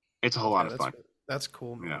it's a whole lot Yeah, of fun. that's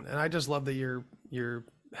cool, Yeah. man. And I just love that you're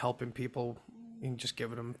helping people and just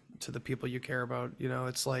giving them to the people you care about. You know,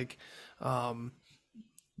 it's like um,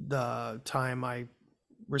 the time I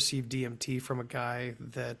received DMT from a guy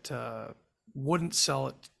that wouldn't sell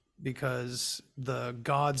it because the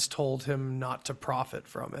gods told him not to profit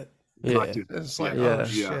from it. Yeah. It's Yeah. like, oh Yeah.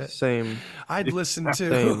 shit. Same. I'd listen to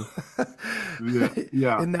Same.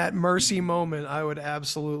 Yeah. in that mercy moment, I would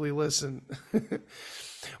absolutely listen.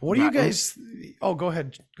 What do Yeah. you guys? Oh, go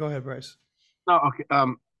ahead. Go ahead, Bryce. No, okay.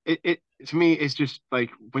 It to me, it's just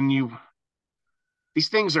like when you these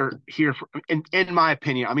things are here for, in my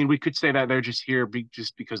opinion. I mean, we could say that they're just here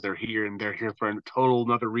just because they're here and they're here for a total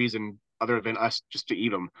another reason other than us just to eat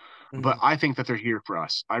them. But Mhm. I think that they're here for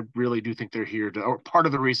us. I really do think they're here to, or part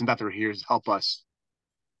of the reason that they're here is to help us.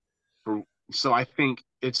 For, so I think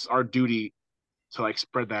it's our duty to like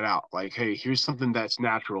spread that out. Like, hey, here's something that's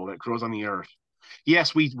natural that grows on the earth.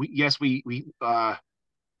 Yes, we've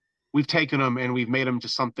taken them and we've made them to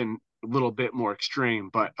something a little bit more extreme,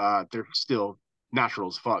 but they're still natural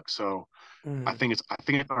as fuck. So Mhm. I think it's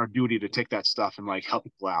our duty to take that stuff and like help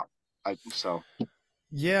people out. So Yeah,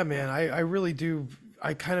 yeah, man, I really do.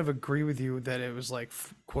 I kind of agree with you that it was like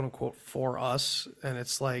quote unquote for us, and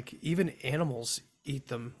it's like even animals eat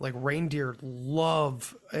them. Like reindeer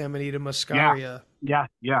love Amanita yeah, muscaria.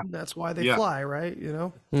 yeah, That's why they yeah. fly, right? You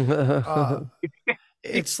know, uh, Yeah.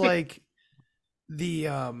 it's like the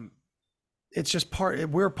it's just part.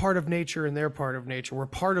 We're part of nature, and they're part of nature. We're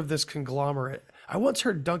part of this conglomerate. I once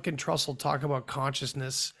heard Duncan Trussell talk about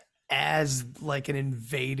consciousness as like an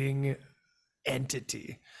invading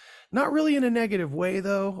entity. Not really in a negative way,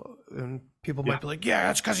 though. And people might be like, yeah,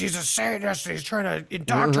 that's because he's a Satanist. And he's trying to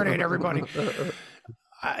indoctrinate everybody.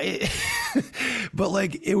 I, but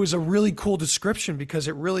like, it was a really cool description because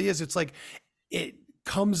it really is. It's like it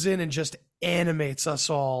comes in and just animates us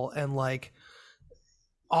all and like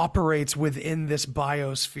operates within this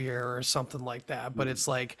biosphere or something like that. But it's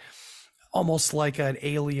like, almost like an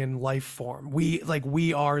alien life form.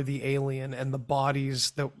 We are the alien, and the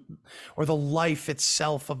bodies that or the life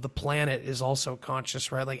itself of the planet is also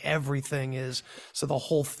conscious, right? Like everything is. So the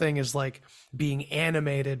whole thing is like being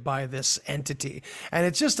animated by this entity. And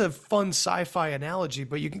it's just a fun sci-fi analogy,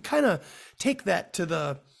 but you can kind of take that to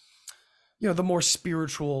the the more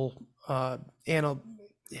spiritual yeah,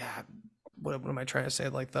 what am I trying to say?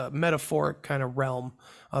 Like the metaphoric kind of realm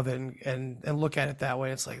of it, and look at it that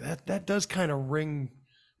way. It's like that does kind of ring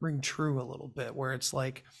true a little bit, where it's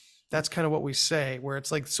like that's kind of what we say, where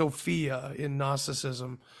it's like Sophia in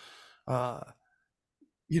Gnosticism, uh,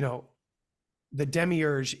 you know, the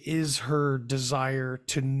demiurge is her desire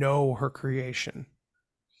to know her creation.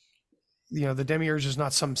 The demiurge is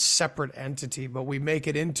not some separate entity, but we make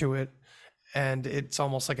it into it, and it's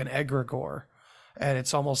almost like an egregore, and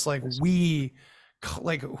it's almost like we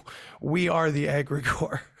are the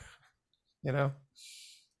egregore. you know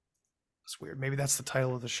it's weird. Maybe that's the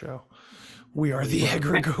title of the show. We are the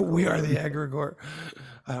egregore. We are the egregore.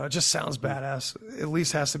 It just sounds badass. At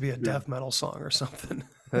least has to be a death metal song or something.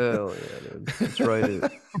 Hell yeah, dude. Let's write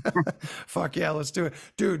it. Fuck yeah, let's do it,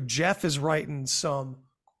 dude. Jeff is writing some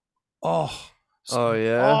Oh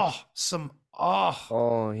yeah. some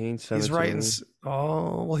Oh, he ain't sent he's it to writing me.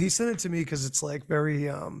 well, he sent it to me because it's like very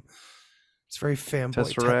it's very fanboy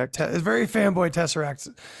Tesseract. it's very fanboy Tesseract,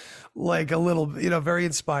 like a little, very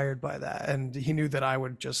inspired by that, and he knew that I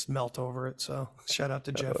would just melt over it. So shout out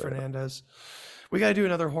to Jeff Fernandez. We got to do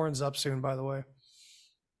another horns up soon, by the way.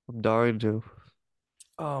 I'm dying to.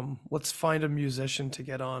 Let's find a musician to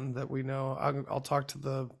get on that we know. I'll talk to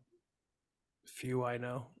the few I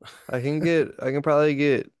know. I can probably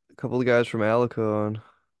get a couple of guys from Alica on.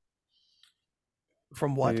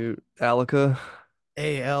 From what? Dude, Alica.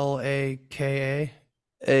 Alaka?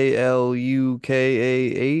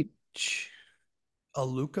 Alukaah.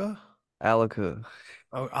 Aluka? Alica.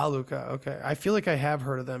 Oh, Aluka. Okay, I feel like I have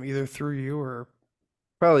heard of them either through you or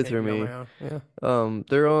Probably through maybe on me. my own. Yeah,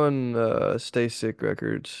 They're on Stay Sick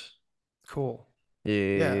Records. cool. Yeah,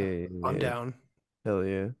 yeah, Yeah, yeah, I'm yeah. down. Hell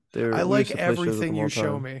yeah. I We used like to play shows with everything them all you the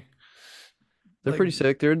show time. me. They're Like, pretty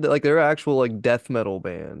sick. They're actual like death metal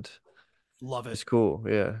band. love it. It's cool.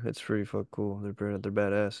 Yeah, it's pretty fuck cool. They're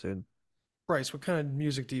badass, dude. Bryce, what kind of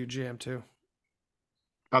music do you jam to?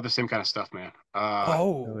 About the same kind of stuff, man.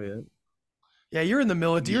 Oh Oh, yeah. Yeah, you're in the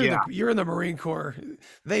military. You're in the Marine Corps.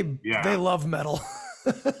 They love metal.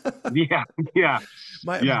 Yeah.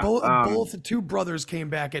 Both two brothers came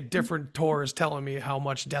back at different tours telling me how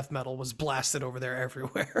much death metal was blasted over there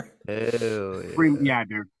everywhere. Hell Yeah,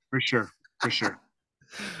 dude, for sure.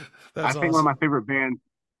 That's I think one of my favorite bands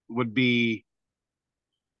would be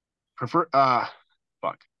fuck. How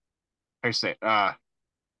you say it?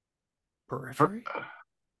 Periphery?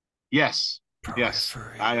 Yes.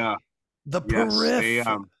 Periphery. The Periphery.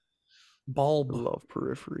 Bulb. I love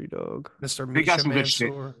Periphery, dog. Mr. Misha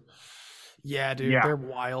Mansour. Yeah, dude, they're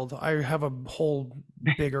wild. I have a whole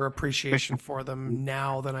bigger appreciation for them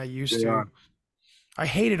now than I used to. I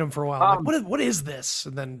hated them for a while. Like, what is this?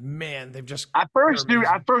 And then, man, they've just at first,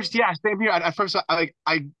 yeah, same here. At first,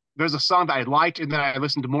 there's a song that I liked, and then I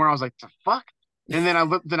listened to more. I was like, the fuck? And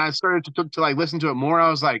then I started to like listen to it more. I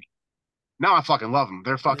was like, now I fucking love them.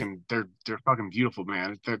 They're fucking beautiful,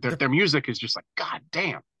 man. Their music is just like, god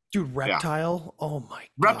damn. Dude, Reptile. Yeah. Oh my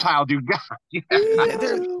god. Reptile, dude. God. Yeah. I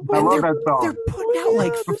love that song. They're putting out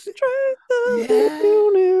like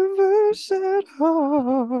universe at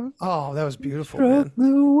heart. Oh, that was beautiful,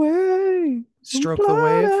 man. Stroke the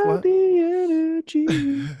wave. What? The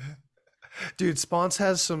energy. Dude, Spons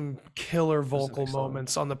has some killer vocal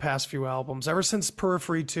moments on the past few albums. Ever since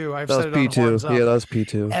Periphery 2, I've said it on Horns Up. Yeah, that was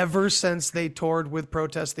P2. Ever since they toured with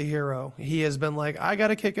Protest the Hero, he has been like, I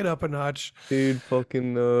gotta kick it up a notch. Dude,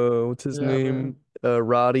 fucking what's his name?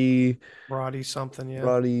 Roddy something, yeah.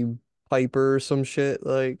 Roddy Piper or some shit,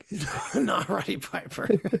 like. Not Roddy Piper.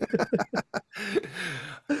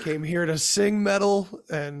 Came here to sing metal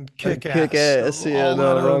and kick ass. Kick ass, yeah,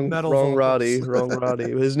 no, wrong Roddy.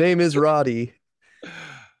 His name is Roddy.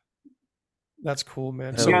 That's cool,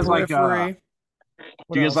 man. Do you guys like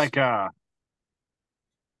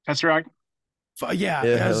Tesseract?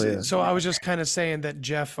 Yeah. So I was just kind of saying that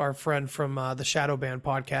Jeff, our friend from the Shadow Band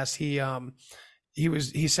podcast, he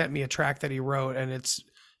sent me a track that he wrote, and it's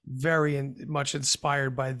very much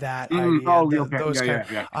inspired by that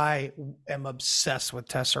idea. I am obsessed with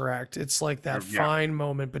Tesseract. It's like that fine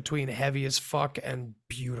moment between heavy as fuck and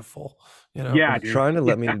beautiful. You know? Yeah, dude. Trying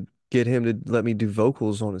to get him to let me do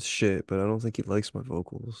vocals on his shit, but I don't think he likes my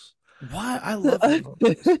vocals. What? I love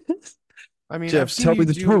vocals. I mean, Jeff, I've seen you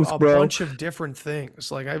do a bunch of different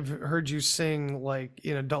things. Like I've heard you sing like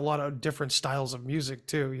a lot of different styles of music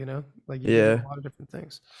too. You know, like you do a lot of different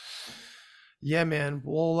things. Yeah, man.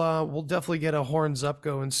 We'll definitely get a Horns Up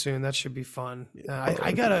going soon. That should be fun.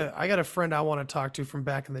 I got a friend I want to talk to from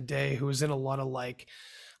back in the day who was in a lot of like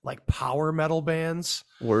power metal bands.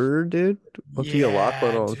 Word, dude. Let's get a lock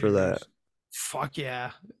on for that. Fuck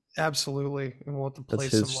yeah, absolutely. And we'll have to play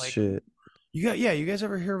some like shit. You guys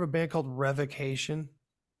ever hear of a band called Revocation?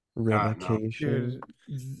 Revocation.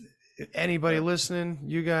 Dude, anybody listening?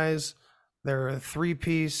 You guys, they're a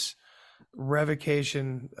 3-piece.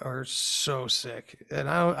 Revocation are so sick, and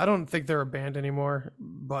I don't think they're a band anymore,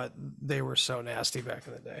 but they were so nasty back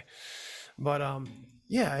in the day. But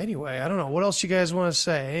yeah, anyway, I don't know what else you guys want to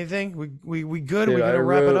say. Anything? We good? Dude, we gonna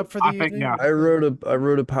wrap it up for the evening? I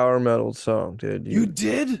wrote a power metal song, dude. You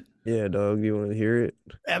did? Yeah, dog. You want to hear it?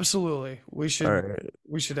 Absolutely. We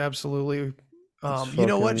should absolutely. You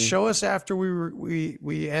know what? Show us after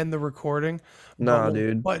we end the recording. Nah,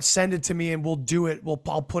 dude. But send it to me and we'll do it.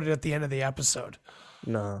 I'll put it at the end of the episode.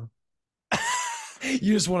 Nah.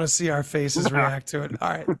 You just want to see our faces react to it. All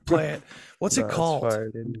right, play it. What's it called?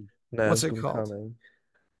 What's it called? Coming.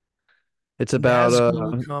 It's about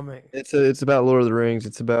it's about Lord of the Rings.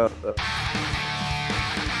 It's about the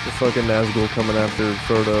fucking Nazgul coming after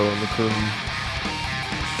Frodo and the crew.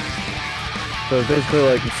 So it's basically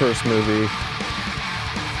like the first movie.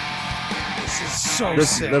 This is so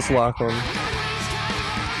sick. That's Lachlan.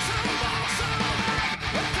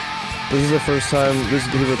 This is the first time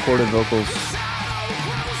he recorded vocals.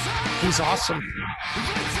 He's awesome.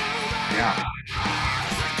 Yeah.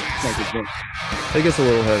 It gets a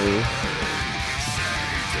little heavy.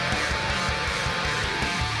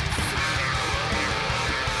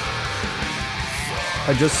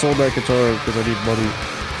 I just sold that guitar because I need money.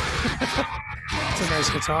 It's a nice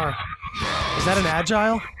guitar. Is that an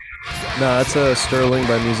Agile? Nah, that's a Sterling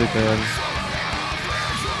by Music Man.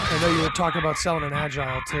 I know you were talking about selling an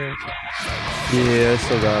Agile too. Yeah, I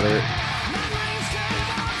still got it.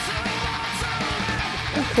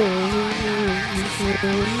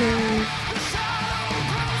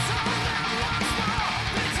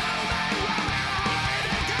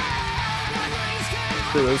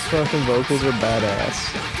 Dude, those fucking vocals are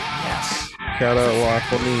badass. Yes. Shout out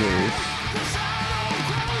Lock on the Ears.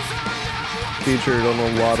 Featured on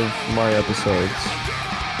a lot of my episodes.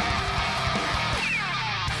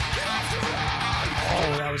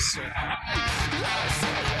 that was sick.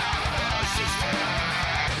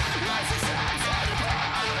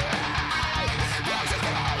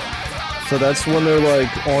 So that's when they're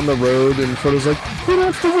like on the road and Frodo's like, get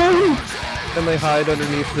off the road! And they hide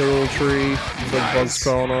underneath the little tree. There's like bugs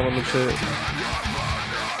crawling on them and shit.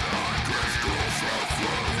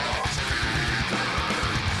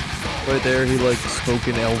 Right there, he like spoke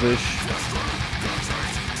in Elvish.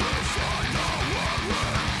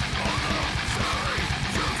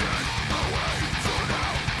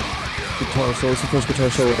 Guitar solo, it's the first guitar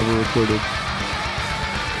solo ever recorded.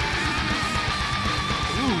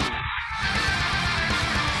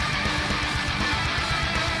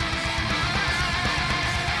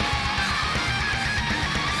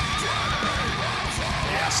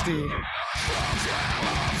 Nasty.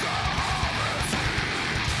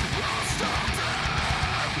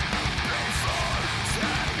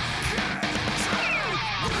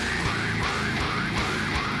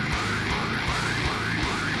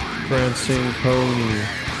 Prancing Pony.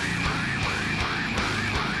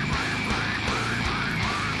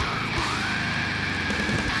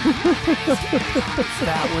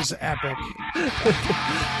 That was epic.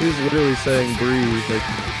 He was literally saying breathe, like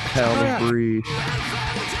pound of breathe.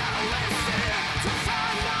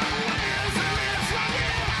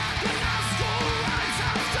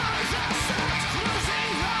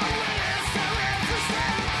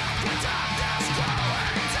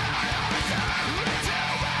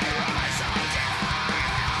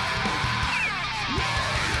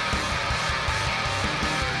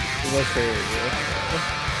 My favorite, yeah.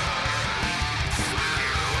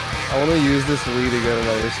 I want to use this lead again in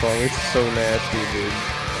another song. It's so nasty, dude.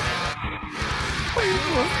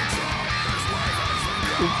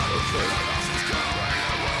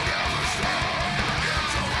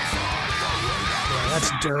 Yeah, that's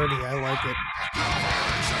dirty. I like it.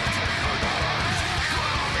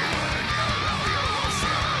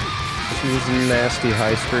 She was a nasty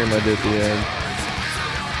high scream I did at the end.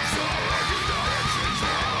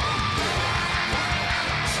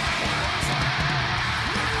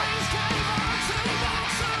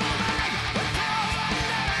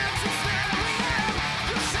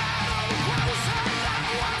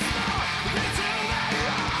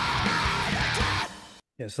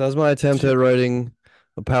 Yeah, so that was my attempt at writing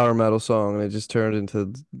a power metal song, and it just turned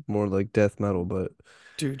into more like death metal, but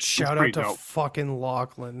dude, shout out to fucking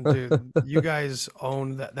Lachlan, dude. You guys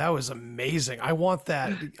owned that. That was amazing. I want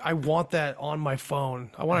that. I want that on my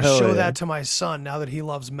phone. I want to show that to my son now that he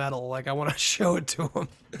loves metal. Like, I want to show it to him.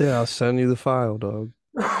 Yeah, I'll send you the file, dog.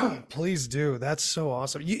 Please do. That's so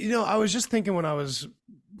awesome. You know, I was just thinking when I was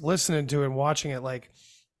listening to it and watching it, like,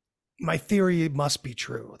 my theory must be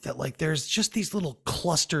true that like there's just these little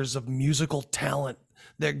clusters of musical talent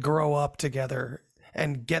that grow up together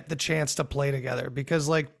and get the chance to play together, because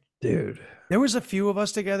like, dude, there was a few of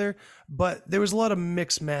us together, but there was a lot of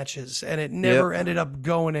mixed matches and it never ended up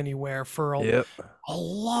going anywhere for a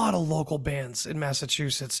lot of local bands in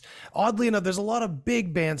Massachusetts. Oddly enough, there's a lot of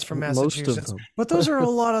big bands from Massachusetts, but those are a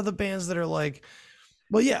lot of the bands that are like,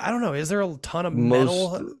 well, yeah, I don't know. Is there a ton of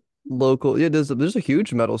metal? Local, yeah, there's a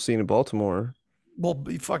huge metal scene in Baltimore. Well,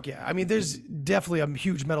 fuck yeah. I mean, there's definitely a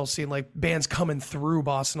huge metal scene, like bands coming through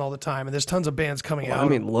Boston all the time, and there's tons of bands coming out. I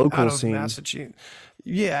mean, local scene. Massachusetts.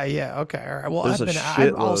 Yeah, okay, all right. Well,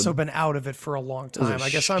 I've also been out of it for a long time. I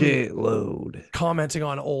guess I'm commenting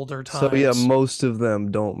on older times. So yeah, most of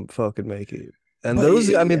them don't fucking make it. And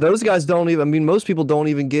those guys don't even, I mean, most people don't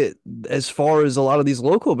even get as far as a lot of these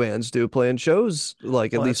local bands do, playing shows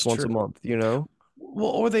like at least once a month, you know?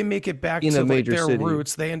 Well, or they make it back to like their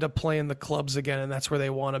roots. They end up playing the clubs again, and that's where they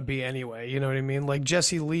want to be anyway. You know what I mean? Like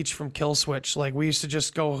Jesse Leach from Killswitch. Like we used to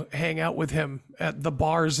just go hang out with him at the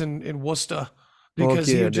bars in Worcester, because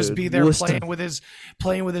he would just be there playing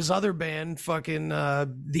with his other band, fucking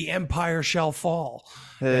The Empire Shall Fall.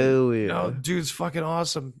 Hell yeah. You know, dude's fucking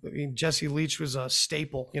awesome. I mean, Jesse Leach was a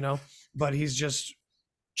staple, you know, but he's just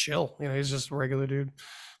chill. You know, he's just a regular dude.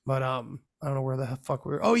 But I don't know where the fuck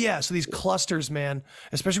we were. Oh yeah, so these clusters, man,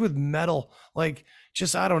 especially with metal, like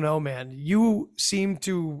just I don't know, man. You seem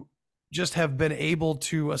to just have been able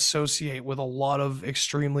to associate with a lot of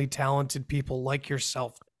extremely talented people like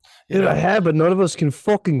yourself. Dude, I have, but none of us can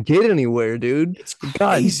fucking get anywhere, dude. It's crazy.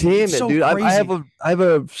 God damn it, dude.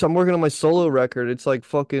 I'm working on my solo record. It's like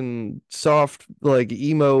fucking soft, like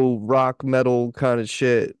emo rock metal kind of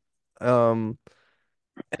shit. And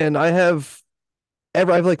I have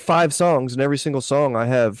like 5 songs, and every single song I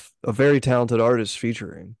have a very talented artist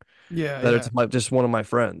featuring. It's just one of my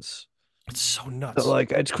friends. It's so nuts. So,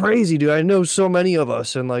 like, it's crazy, dude. I know so many of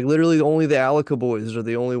us, and like literally only the Alica boys are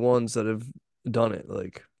the only ones that have done it.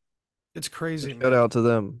 Like, It's crazy, Shout man. out to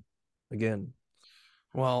them again.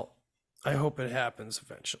 Well, I hope it happens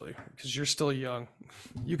eventually because you're still young.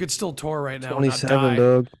 You could still tour right now. 27,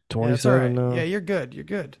 Doug. Yeah, that's all right. 27 now. Yeah, you're good. You're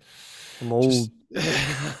good. I'm old.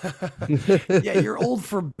 Yeah, you're old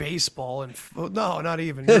for baseball and no, not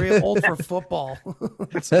even. You're old for football.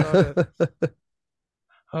 That's about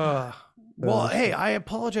it. Well, hey, I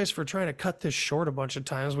apologize for trying to cut this short a bunch of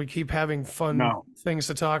times. We keep having fun things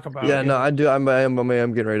to talk about. Yeah, no, I do. I'm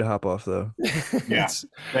getting ready to hop off though. Yeah,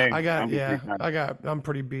 I'm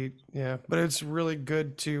pretty beat. Yeah, but it's really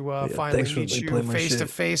good to finally meet you face to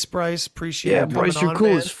face, Bryce. Appreciate it. Yeah, Bryce, you're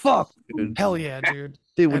cool as fuck. Dude. Hell yeah, dude.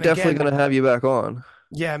 Dude, we're definitely gonna have you back on.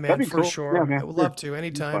 Yeah, man, for sure. Yeah, man. I would love to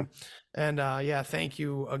anytime. And yeah, thank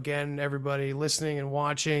you again, everybody listening and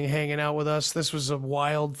watching, hanging out with us. This was a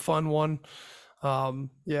wild, fun one.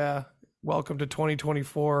 Yeah, welcome to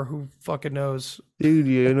 2024. Who fucking knows? Dude,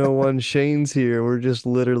 you know, when Shane's here, we're just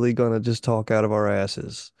literally gonna just talk out of our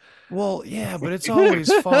asses. Well, yeah, but it's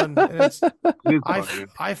always fun. And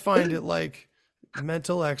I find it like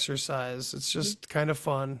mental exercise. It's just kind of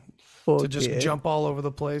fun to just jump all over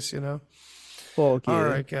the place, you know? Fuck yeah. All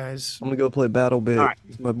right, guys. I'm gonna go play Battle Bit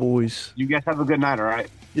with my boys. You guys have a good night, all right?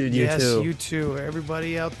 Dude, you too.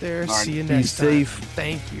 Everybody out there, see you next time. Be safe.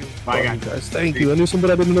 Thank you. Bye, guys. Thank you. I knew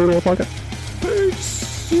somebody I didn't know about podcast.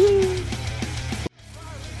 Peace.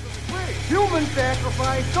 Human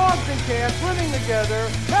sacrifice, dogs and cats living together,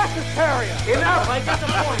 mass hysteria. Enough, I get the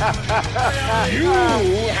point. You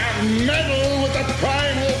have meddled with the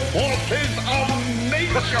primal forces of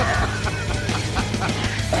nature.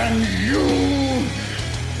 And you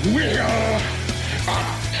will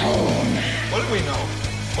atone. What do we know?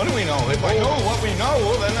 What do we know? If I know what we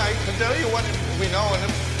know, then I can tell you what we know, and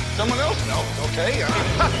if someone else knows, okay?